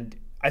 And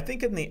I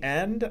think in the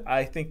end,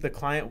 I think the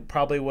client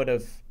probably would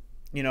have,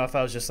 you know, if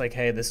I was just like,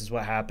 hey, this is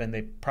what happened,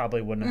 they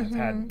probably wouldn't have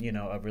had, you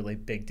know, a really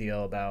big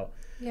deal about,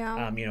 you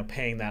know,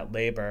 paying that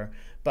labor.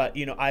 But,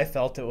 you know, I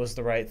felt it was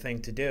the right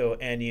thing to do.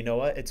 And you know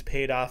what? It's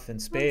paid off in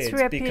spades. It's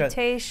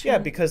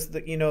reputation. Because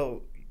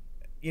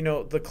you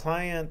know, the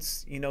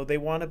clients, you know, they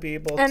want to be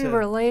able to... And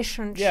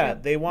relationship. Yeah,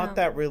 they want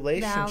that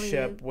relationship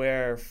valued.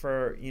 Where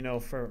for, you know,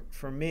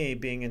 for me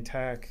being in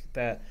tech,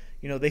 that,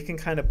 you know, they can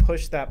kind of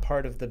push that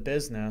part of the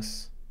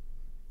business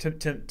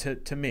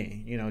to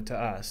me, you know, to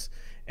us,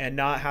 and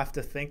not have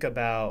to think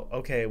about,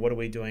 okay, what are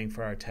we doing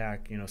for our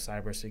tech, you know,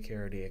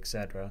 cybersecurity, et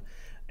cetera.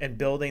 And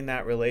building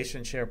that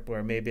relationship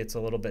where maybe it's a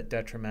little bit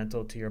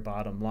detrimental to your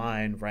bottom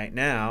line right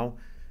now,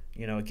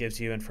 you know, it gives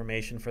you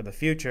information for the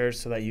future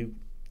so that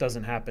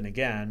doesn't happen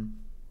again.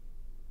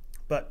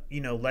 But,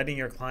 you know, letting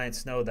your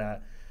clients know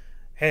that,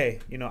 hey,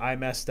 you know, I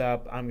messed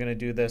up. I'm going to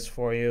do this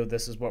for you.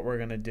 This is what we're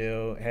going to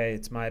do. Hey,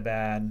 it's my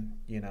bad.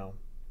 You know,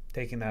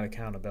 taking that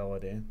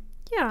accountability.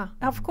 Yeah,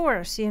 of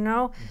course, you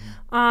know.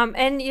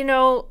 And, you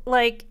know,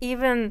 like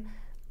even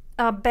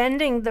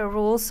bending the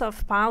rules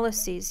of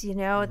policies, you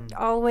know,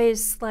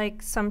 always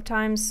like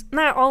sometimes,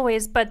 not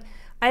always, but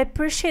I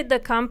appreciate the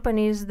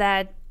companies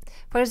that,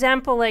 for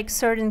example, like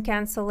certain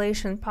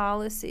cancellation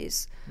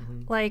policies,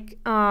 like,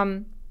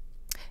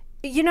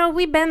 you know,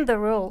 we bend the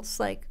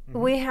rules. Like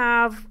we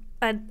have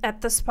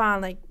at the spa,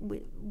 like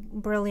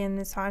Brilliant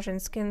Massage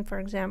and Skin, for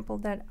example,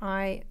 that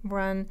I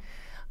run,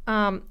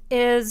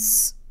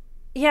 is,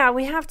 yeah,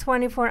 we have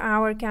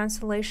 24-hour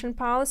cancellation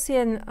policy,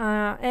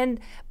 and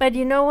but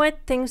you know what?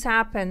 Things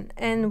happen,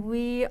 and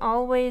we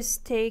always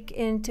take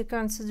into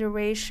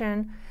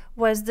consideration,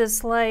 was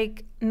this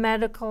like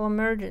medical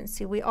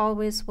emergency? We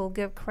always will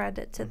give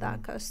credit to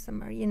that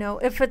customer. You know,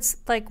 if it's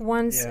like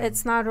once,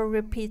 it's not a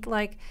repeat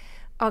like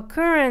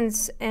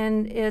occurrence,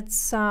 and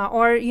it's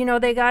or you know,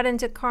 they got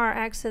into car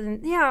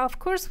accident. Yeah, of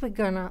course we're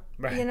gonna,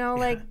 you know,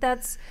 like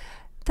that's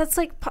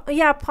like,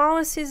 yeah,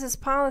 policies is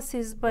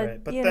policies,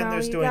 but but you then know,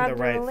 there's you doing got the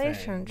right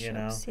thing, you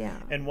know. Yeah.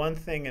 And one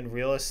thing in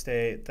real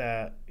estate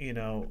that, you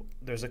know,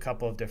 there's a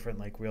couple of different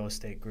like real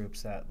estate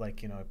groups that,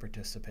 like, you know, I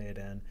participate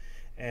in,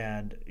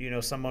 and you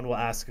know, someone will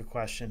ask a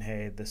question,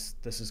 hey, this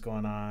is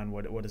going on,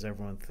 what does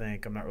everyone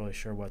think? I'm not really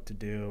sure what to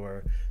do,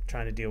 or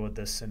trying to deal with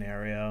this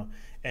scenario.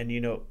 And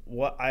you know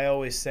what I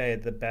always say,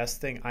 the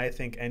best thing I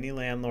think any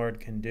landlord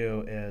can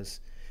do is,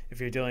 if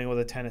you're dealing with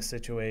a tenant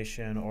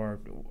situation or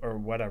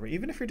whatever,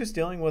 even if you're just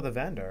dealing with a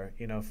vendor,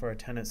 you know, for a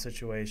tenant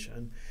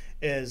situation,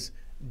 is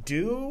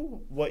do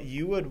what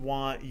you would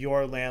want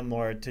your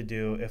landlord to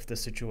do if the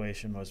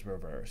situation was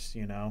reversed,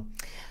 you know?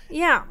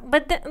 Yeah,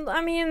 but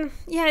I mean,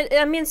 yeah,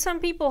 I mean, some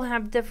people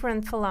have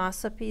different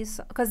philosophies,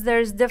 because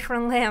there's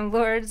different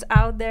landlords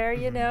out there,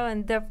 you know,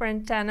 and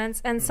different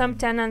tenants, and some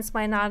tenants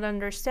might not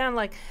understand,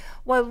 like,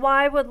 well,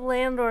 why would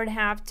landlord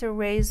have to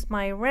raise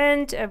my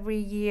rent every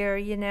year?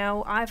 You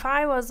know, if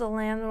I was a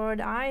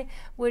landlord, I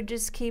would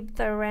just keep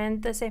the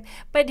rent the same.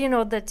 But you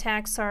know, the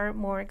taxes are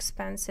more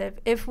expensive.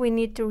 If we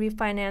need to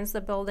refinance the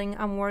building,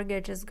 a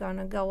mortgage is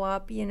gonna go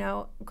up, you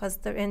know, because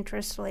the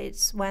interest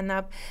rates went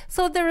up.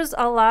 So there's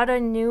a lot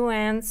of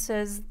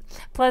nuances.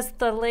 Plus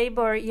the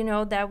labor, you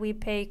know, that we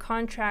pay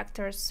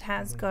contractors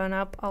has gone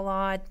up a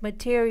lot.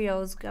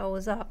 Materials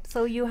goes up.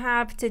 So you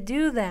have to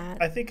do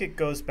that. I think it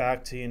goes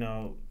back to, you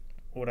know,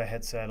 what I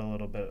had said a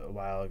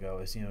while ago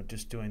is, you know,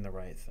 just doing the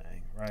right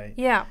thing, right?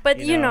 Yeah, but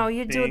you know,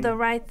 you do the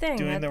right thing.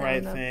 Doing the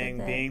right thing,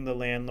 being the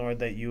landlord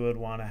that you would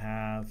want to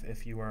have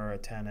if you were a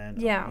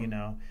tenant. Yeah. You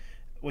know,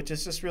 which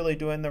is just really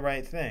doing the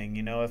right thing.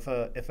 You know, if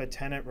a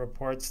tenant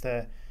reports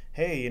that,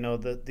 hey, you know,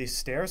 these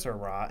stairs are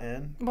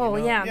rotten. Well,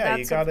 you know, yeah,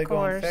 you got to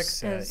go and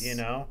fix it. You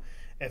know,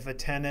 if a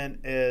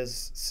tenant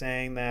is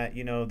saying that,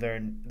 you know,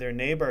 their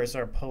neighbors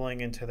are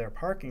pulling into their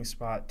parking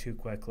spot too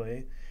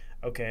quickly,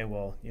 okay,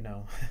 well, you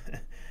know.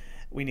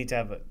 We need to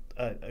have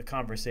a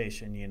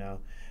conversation, you know.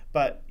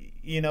 But,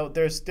 you know,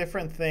 there's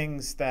different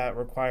things that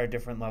require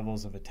different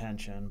levels of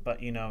attention.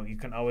 But, you know, you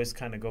can always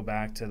kind of go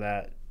back to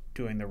that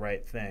doing the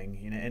right thing,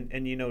 you know.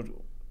 And you know,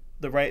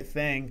 the right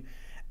thing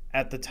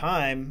at the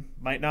time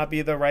might not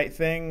be the right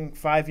thing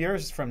 5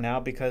 years from now,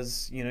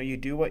 because, you know, you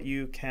do what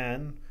you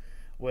can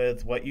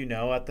with what you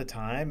know at the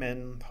time,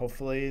 and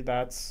hopefully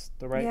that's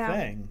the right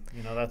thing.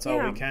 You know, that's all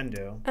we can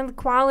do. And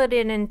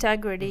quality and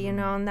integrity, you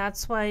know, and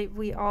that's why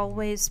we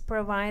always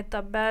provide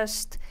the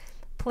best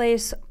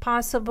place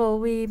possible.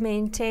 We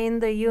maintain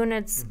the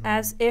units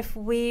as if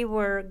we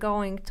were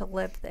going to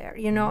live there,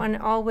 you know, and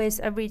always,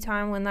 every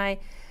time when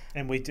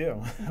and we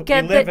do. We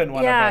live in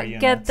one of our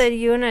units. Get the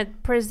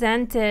unit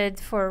presented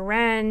for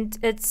rent.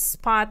 It's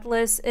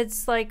spotless.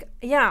 It's like,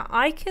 yeah,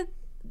 I could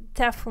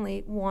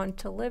definitely want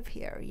to live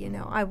here, you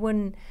know. I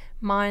wouldn't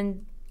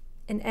mind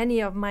in any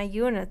of my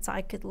units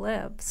I could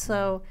live.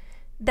 So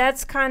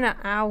that's kind of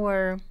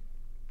our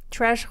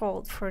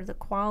threshold for the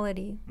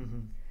quality.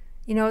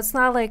 You know, it's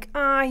not like,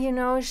 you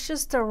know, it's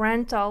just a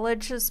rental,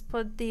 let's just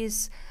put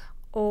these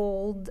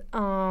old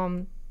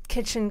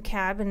kitchen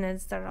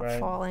cabinets that are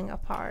falling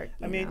apart.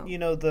 I mean, you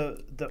know,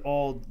 the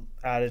old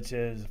adage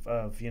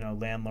of, you know,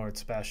 landlord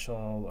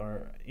special,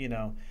 or, you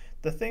know,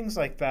 the things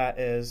like that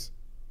is,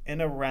 in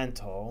a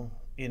rental,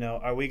 you know,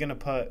 are we going to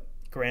put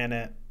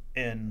granite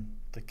in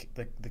the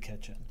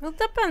kitchen? Well, it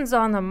depends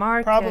on the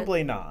market.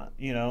 Probably not,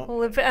 you know.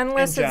 Well,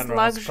 unless it's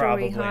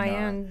luxury,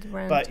 high-end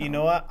rental. But you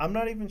know what? I'm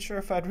not even sure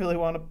if I'd really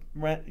want to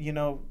rent, you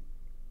know,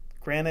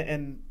 granite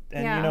in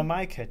you know,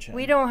 my kitchen.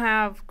 We don't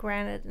have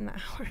granite in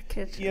our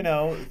kitchen. You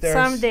know, there's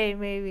someday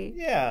maybe.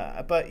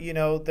 Yeah, but you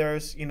know,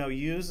 there's, you know,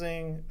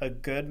 using a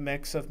good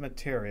mix of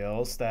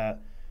materials that,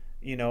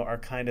 you know, are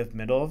kind of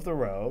middle of the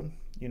road.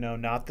 You know,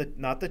 not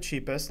the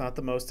cheapest, not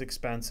the most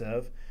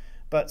expensive,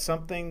 but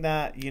something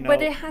that, you know.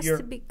 But it has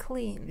to be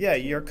clean. Yeah,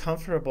 you're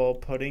comfortable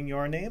putting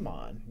your name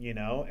on, you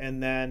know,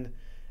 and then,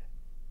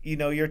 you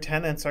know, your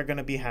tenants are going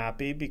to be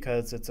happy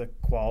because it's a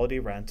quality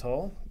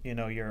rental. You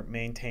know, you're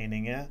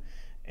maintaining it,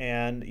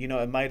 and, you know,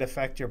 it might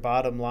affect your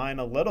bottom line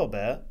a little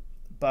bit,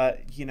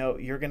 but you know,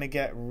 you're going to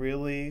get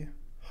really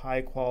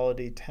high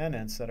quality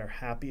tenants that are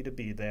happy to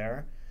be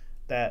there,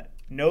 that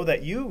know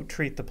that you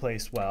treat the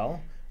place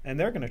well, and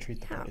they're going to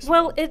treat the place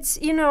well. Well, it's,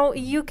 you know,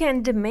 you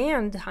can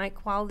demand high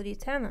quality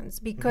tenants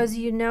because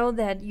you know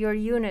that your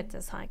unit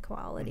is high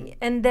quality.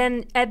 And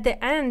then at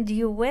the end,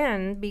 you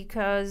win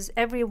because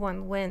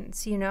everyone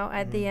wins, you know,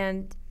 at the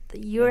end.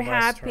 You're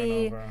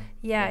happy,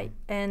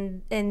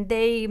 and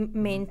they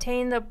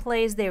maintain the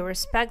place, they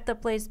respect the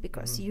place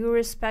because you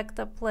respect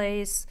the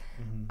place.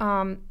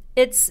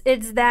 It's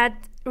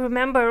that,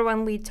 remember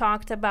when we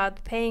talked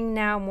about paying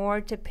now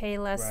more to pay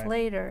less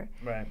later,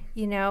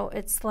 you know,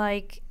 it's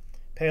like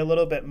pay a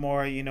little bit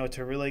more, you know,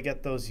 to really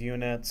get those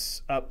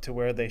units up to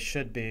where they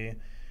should be,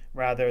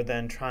 rather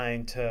than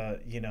trying to,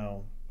 you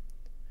know,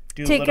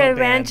 do take little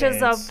advantage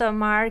Band-Aids. of the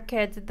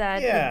market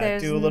that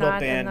there's do a little not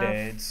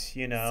Band-Aids,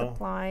 you know.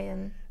 Supply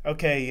and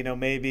okay, you know,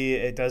 maybe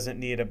it doesn't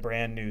need a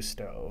brand new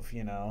stove,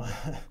 you know.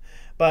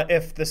 But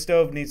if the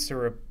stove needs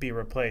to be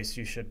replaced,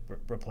 you should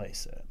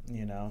replace it,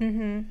 you know.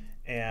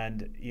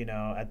 And, you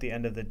know, at the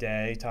end of the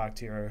day, talk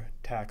to your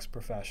tax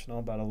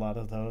professional, but a lot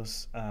of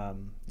those,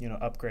 you know,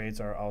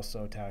 upgrades are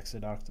also tax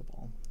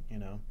deductible, you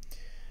know.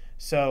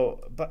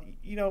 So, but,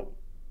 you know,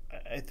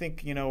 I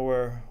think, you know,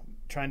 we're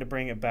trying to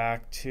bring it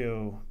back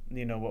to,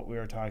 you know, what we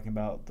were talking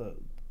about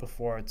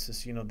before. It's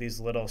just, you know, these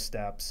little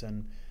steps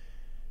and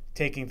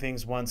taking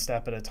things one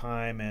step at a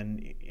time.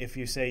 And if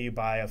you say you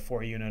buy a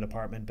 4-unit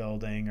apartment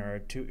building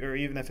or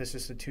even if it's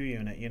just a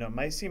 2-unit, you know, it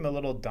might seem a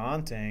little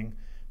daunting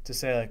to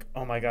say like,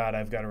 oh my God,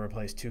 I've got to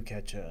replace 2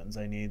 kitchens.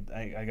 I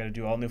got to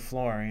do all new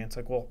flooring. It's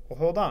like, well,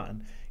 hold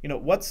on. You know,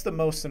 what's the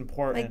most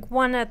important? Like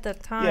one at a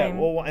time. Yeah,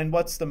 well, and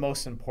what's the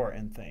most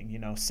important thing? You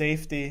know,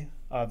 safety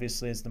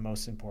obviously is the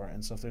most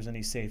important. So if there's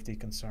any safety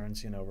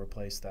concerns, you know,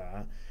 replace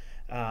that.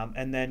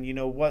 And then, you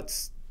know,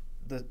 what's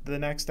the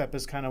next step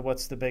is kind of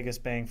what's the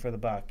biggest bang for the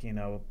buck? You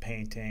know,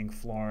 painting,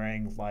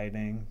 flooring,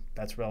 lighting.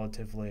 That's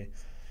relatively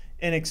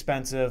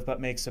inexpensive but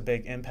makes a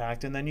big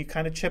impact, and then you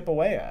kind of chip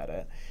away at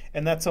it.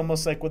 And that's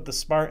almost like with the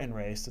Spartan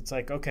race. It's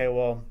like, okay,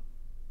 well,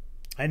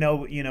 I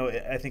know, you know,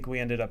 I think we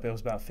ended up, it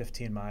was about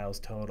 15 miles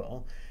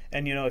total.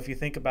 And, you know, if you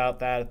think about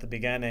that at the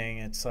beginning,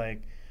 it's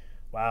like,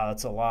 wow,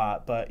 that's a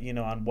lot. But, you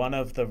know, on one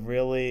of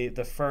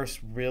the first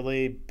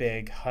really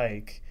big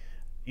hike,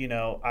 you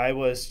know, I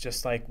was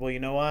just like, well, you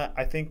know what,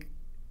 I think,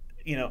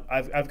 you know,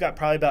 I've got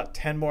probably about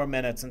 10 more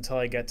minutes until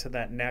I get to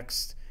that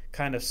next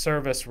kind of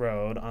service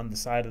road on the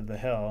side of the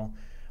hill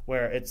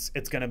where it's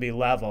going to be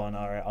level, and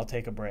all right, I'll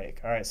take a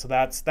break. All right, so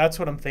that's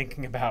what I'm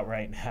thinking about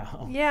right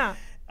now. Yeah.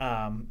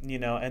 You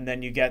know, and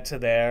then you get to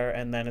there,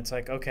 and then it's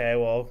like, okay,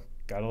 well,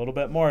 got a little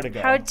bit more to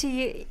go. How do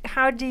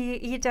you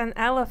eat an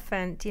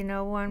elephant? You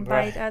know, one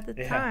bite at a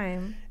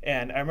time.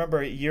 And I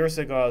remember years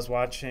ago I was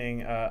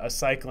watching a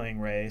cycling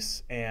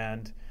race,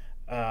 and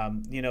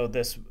you know,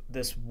 this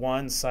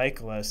one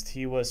cyclist,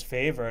 he was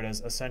favored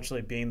as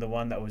essentially being the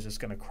one that was just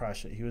going to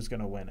crush it. He was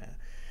going to win it,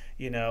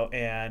 you know,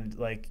 and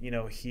like, you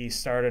know, he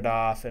started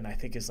off and I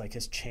think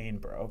his chain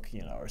broke,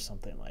 you know, or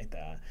something like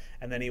that.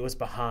 And then he was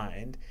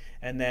behind,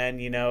 and then,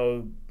 you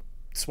know,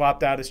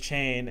 swapped out his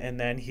chain, and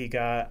then he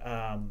got,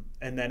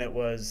 and then it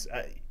was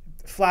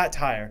flat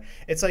tire.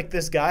 It's like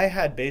this guy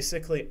had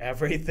basically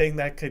everything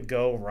that could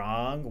go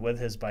wrong with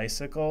his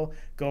bicycle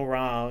go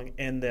wrong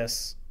in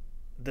this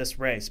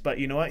race. But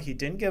you know what? He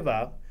didn't give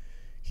up.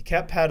 He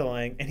kept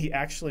pedaling, and he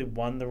actually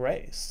won the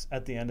race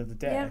at the end of the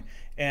day. Yeah.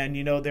 And,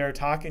 you know, they're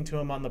talking to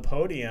him on the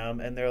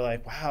podium, and they're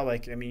like, wow,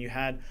 like, I mean, you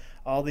had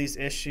all these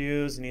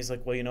issues. And he's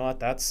like, well, you know what?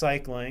 That's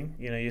cycling.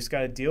 You know, you just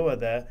got to deal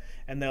with it.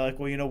 And they're like,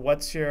 well, you know,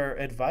 what's your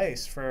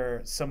advice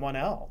for someone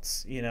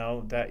else? You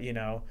know, that, you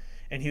know,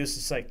 and he was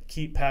just like,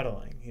 keep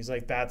pedaling. He's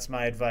like, that's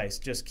my advice.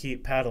 Just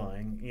keep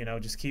pedaling, you know,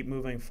 just keep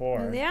moving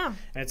forward. Yeah.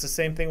 And it's the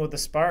same thing with the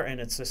Spartan.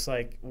 It's just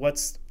like,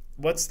 what's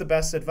the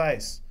best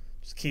advice?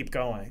 Just keep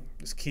going.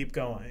 Just keep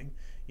going.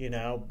 You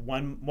know,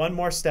 one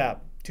more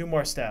step, 2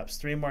 more steps,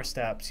 3 more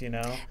steps, you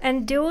know.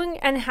 And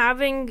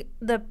having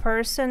the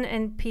person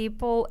and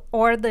people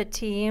or the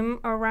team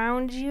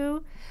around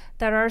you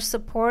that are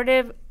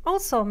supportive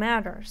also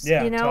matters.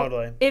 Yeah, you know?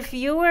 Totally. If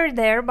you were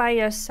there by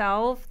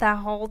yourself that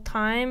whole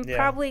time,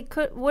 probably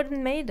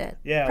wouldn't made it.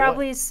 Yeah,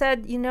 probably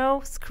said, you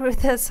know, screw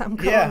this, I'm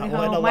going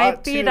home. And My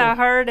feet are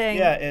hurting.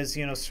 Yeah, is,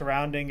 you know,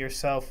 surrounding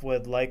yourself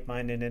with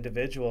like-minded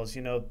individuals.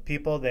 You know,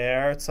 people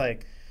there, it's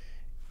like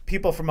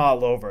people from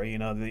all over, you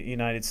know, the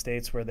United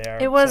States were there.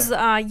 It was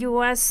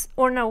U.S.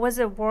 or no, was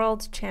it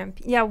World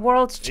Champion? Yeah,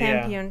 World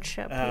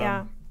Championship.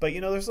 Yeah. But, you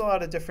know, there's a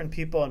lot of different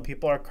people, and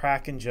people are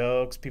cracking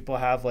jokes. People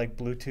have, like,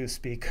 Bluetooth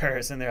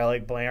speakers, and they're,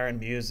 like, blaring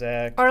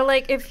music. Or,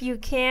 like, if you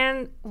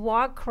can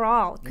walk,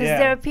 crawl. Because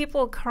there are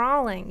people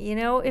crawling, you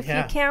know. If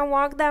you can't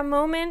walk that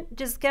moment,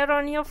 just get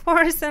on your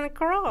horse and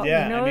crawl, you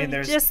know, I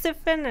mean, just to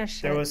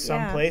finish There was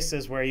some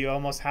places where you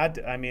almost had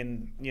to, I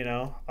mean, you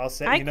know, I'll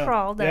say, I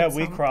crawled. Yeah,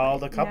 we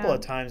crawled a couple of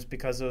times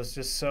because it was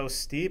just so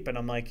steep, and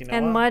I'm like, you know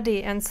and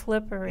muddy and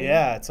slippery.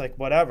 Yeah, it's like,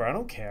 whatever, I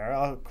don't care.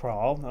 I'll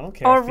crawl. I don't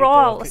care. Or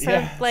roll.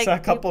 So, like, a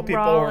couple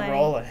people were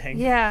rolling.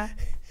 Yeah.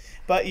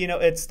 But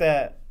it's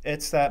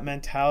that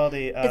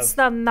mentality of, it's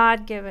the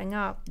not giving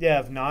up. Yeah,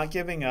 of not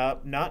giving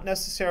up, not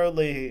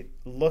necessarily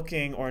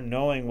looking or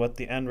knowing what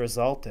the end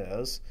result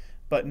is,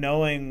 but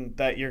knowing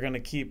that you're going to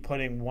keep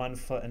putting one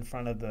foot in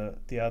front of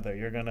the other.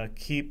 You're going to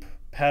keep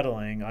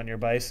pedaling on your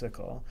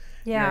bicycle.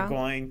 Yeah. You're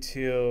going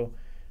to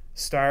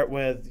start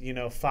with,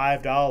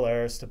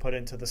 $5 to put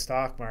into the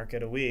stock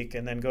market a week,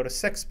 and then go to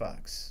 $6,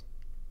 $8,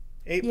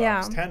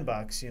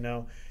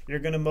 $10. You're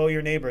going to mow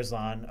your neighbor's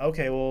lawn.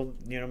 Okay, well,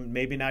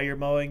 maybe now you're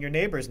mowing your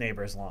neighbor's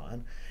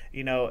lawn.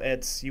 You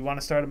want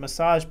to start a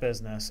massage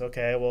business.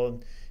 Okay, well,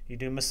 you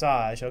do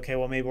massage. Okay,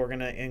 well, maybe we're going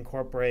to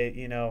incorporate,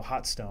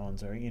 hot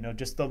stones, or,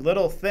 just the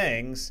little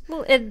things.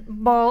 Well,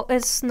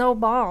 it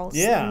snowballs.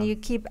 Yeah. And you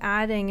keep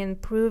adding,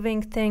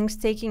 improving things,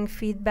 taking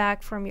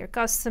feedback from your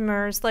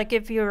customers. Like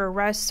if you're a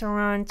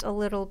restaurant, a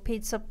little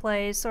pizza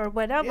place, or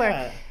whatever.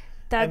 Yeah.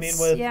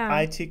 With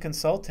IT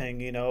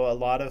consulting, a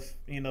lot of,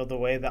 the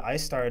way that I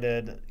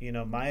started,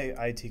 my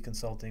IT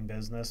consulting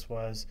business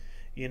was,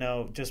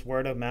 just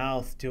word of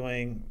mouth,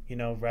 doing,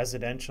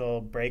 residential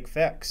break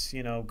fix,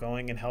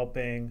 going and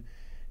helping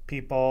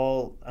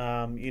people,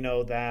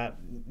 that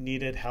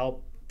needed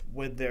help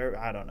with their,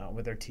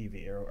 with their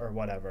TV or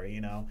whatever,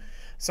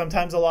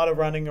 Sometimes a lot of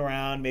running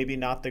around, maybe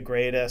not the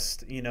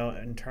greatest,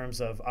 in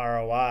terms of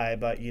ROI,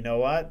 but you know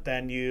what?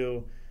 Then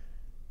you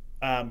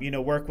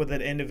work with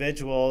an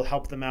individual,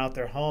 help them out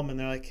their home, and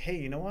they're like, hey,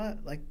 you know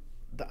what? Like,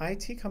 the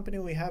IT company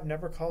we have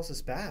never calls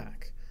us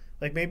back.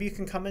 Like, maybe you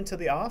can come into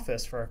the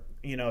office for,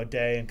 a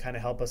day and kind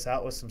of help us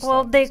out with some stuff.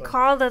 Well, they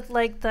called it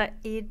like the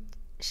eat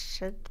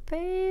shit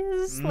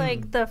phase,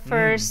 like the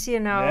first,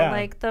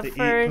 like the first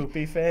eat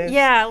poopy phase.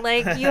 Yeah,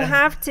 like you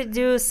have to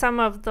do some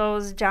of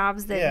those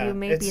jobs that you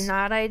maybe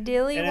not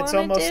ideally want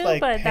to do,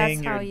 like but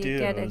paying that's how your you dues,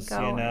 get it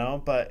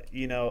going. But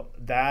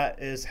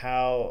that is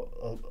how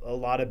a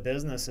lot of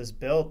business is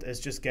built, is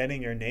just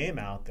getting your name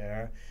out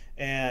there.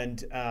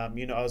 And I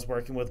was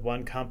working with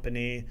one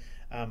company,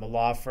 a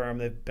law firm.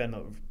 They've been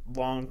a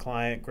long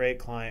client, great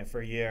client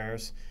for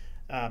years.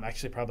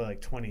 Actually, probably like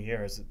 20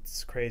 years.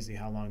 It's crazy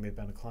how long they've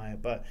been a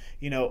client. But,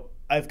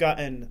 I've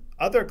gotten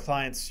other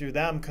clients through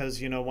them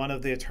because, one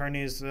of the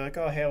attorneys, they're like,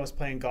 oh, hey, I was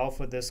playing golf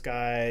with this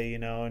guy,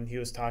 and he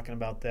was talking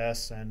about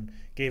this, and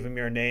gave him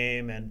your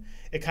name. And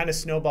it kind of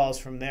snowballs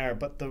from there.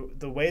 But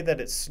the way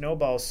that it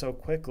snowballs so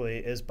quickly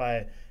is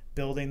by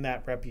building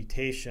that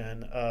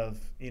reputation of,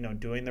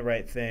 doing the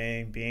right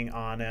thing, being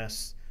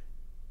honest,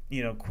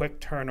 quick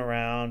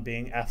turnaround,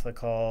 being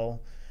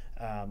ethical.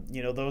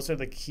 Those are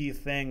the key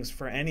things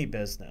for any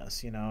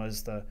business,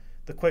 is the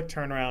quick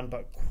turnaround,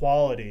 but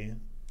quality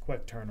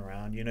quick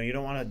turnaround. You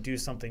don't want to do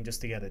something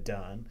just to get it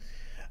done.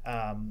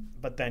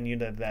 But then,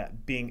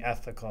 that being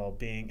ethical,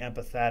 being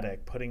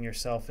empathetic, putting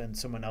yourself in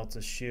someone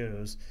else's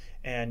shoes,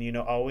 and,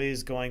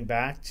 always going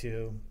back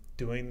to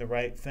doing the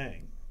right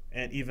thing.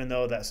 And even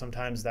though that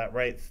sometimes that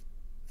right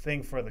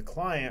thing for the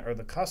client or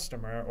the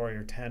customer or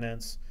your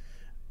tenants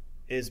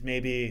is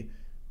maybe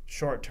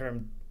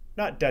short-term,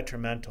 not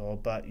detrimental,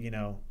 but,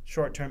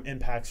 short-term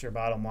impacts your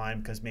bottom line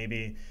because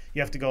maybe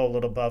you have to go a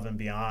little above and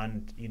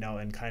beyond,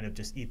 and kind of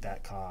just eat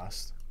that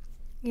cost.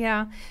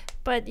 Yeah,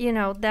 but,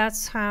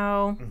 that's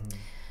how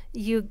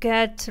you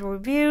get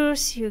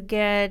reviews, you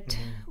get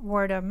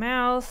word of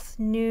mouth,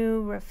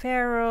 new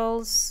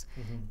referrals,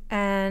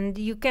 and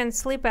you can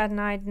sleep at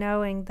night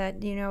knowing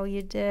that,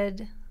 you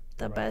did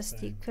the right best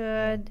thing you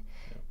could,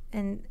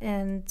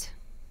 and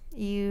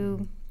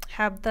you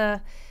have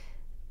the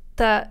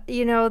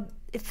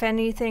if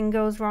anything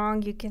goes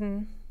wrong, you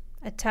can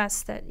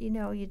attest that, you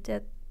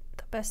did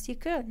the best you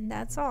could, and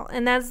that's all.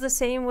 And that's the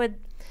same with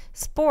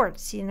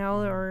sports,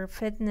 or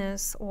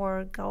fitness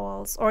or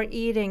goals or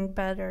eating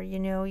better.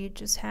 You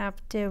just have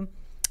to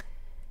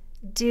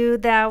do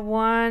that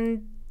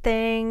one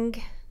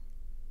thing,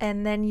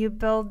 and then you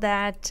build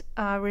that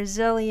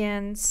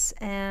resilience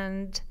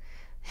and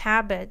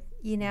habit,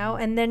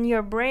 and then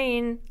your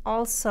brain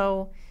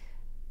also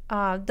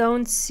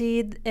don't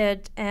see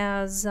it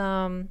as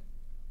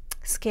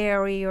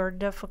scary or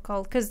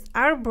difficult, because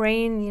our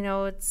brain,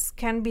 it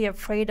can be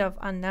afraid of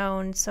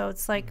unknown. So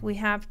it's like we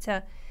have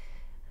to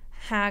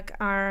hack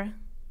our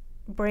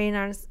brain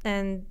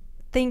and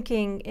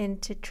thinking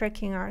into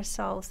tricking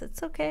ourselves.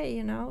 It's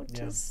okay,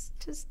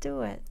 just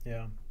do it.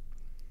 Yeah.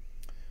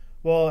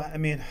 Well,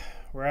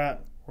 we're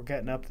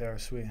getting up there,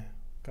 so we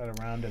got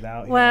to round it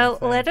out. Well,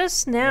 let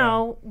us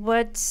know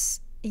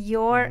what's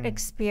your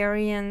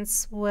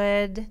experience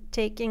with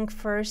taking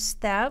first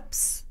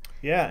steps.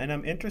 Yeah, and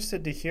I'm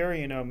interested to hear,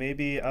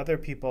 maybe other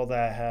people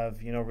that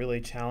have,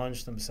 really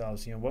challenged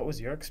themselves. What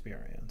was your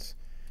experience?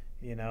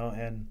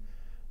 And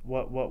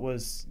what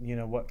was,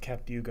 what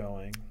kept you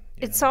going?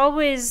 It's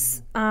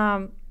always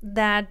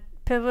that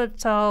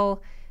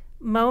pivotal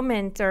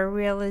moment or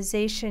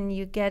realization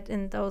you get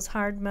in those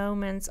hard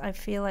moments. I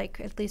feel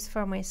like, at least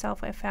for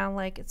myself, I found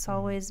like it's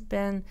always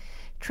been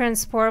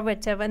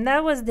transformative. And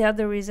that was the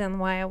other reason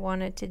why I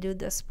wanted to do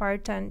the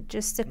Spartan,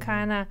 just to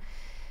kind of,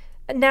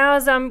 now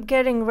as I'm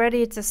getting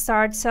ready to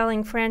start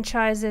selling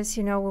franchises,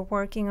 we're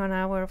working on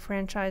our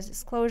franchise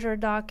disclosure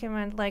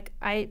document. Like,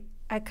 I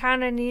I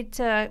kind of need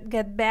to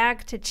get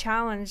back to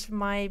challenge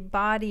my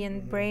body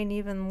and brain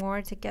even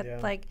more to get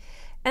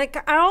and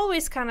I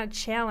always kind of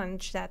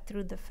challenge that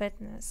through the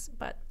fitness.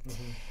 But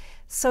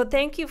so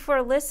thank you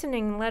for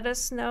listening. Let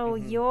us know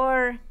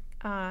your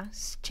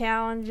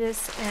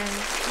challenges and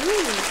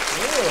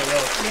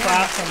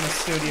claps on the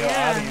studio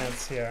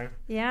audience here.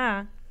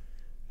 Yeah.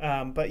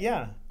 But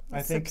yeah,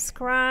 I think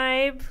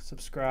subscribe.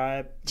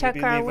 Check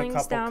maybe our leave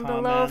links down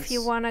comments below if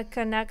you want to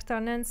connect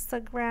on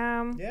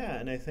Instagram. Yeah,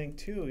 and I think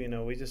too,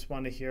 we just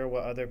want to hear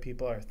what other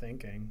people are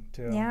thinking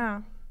too.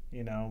 Yeah.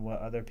 What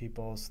other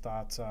people's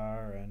thoughts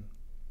are, and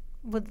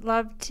would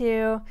love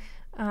to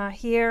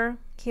hear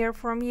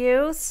from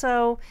you.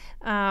 So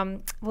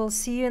we'll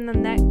see you in the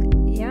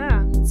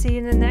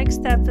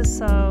next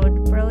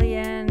episode.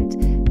 Brilliant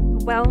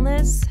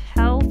wellness,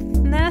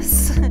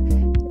 healthness.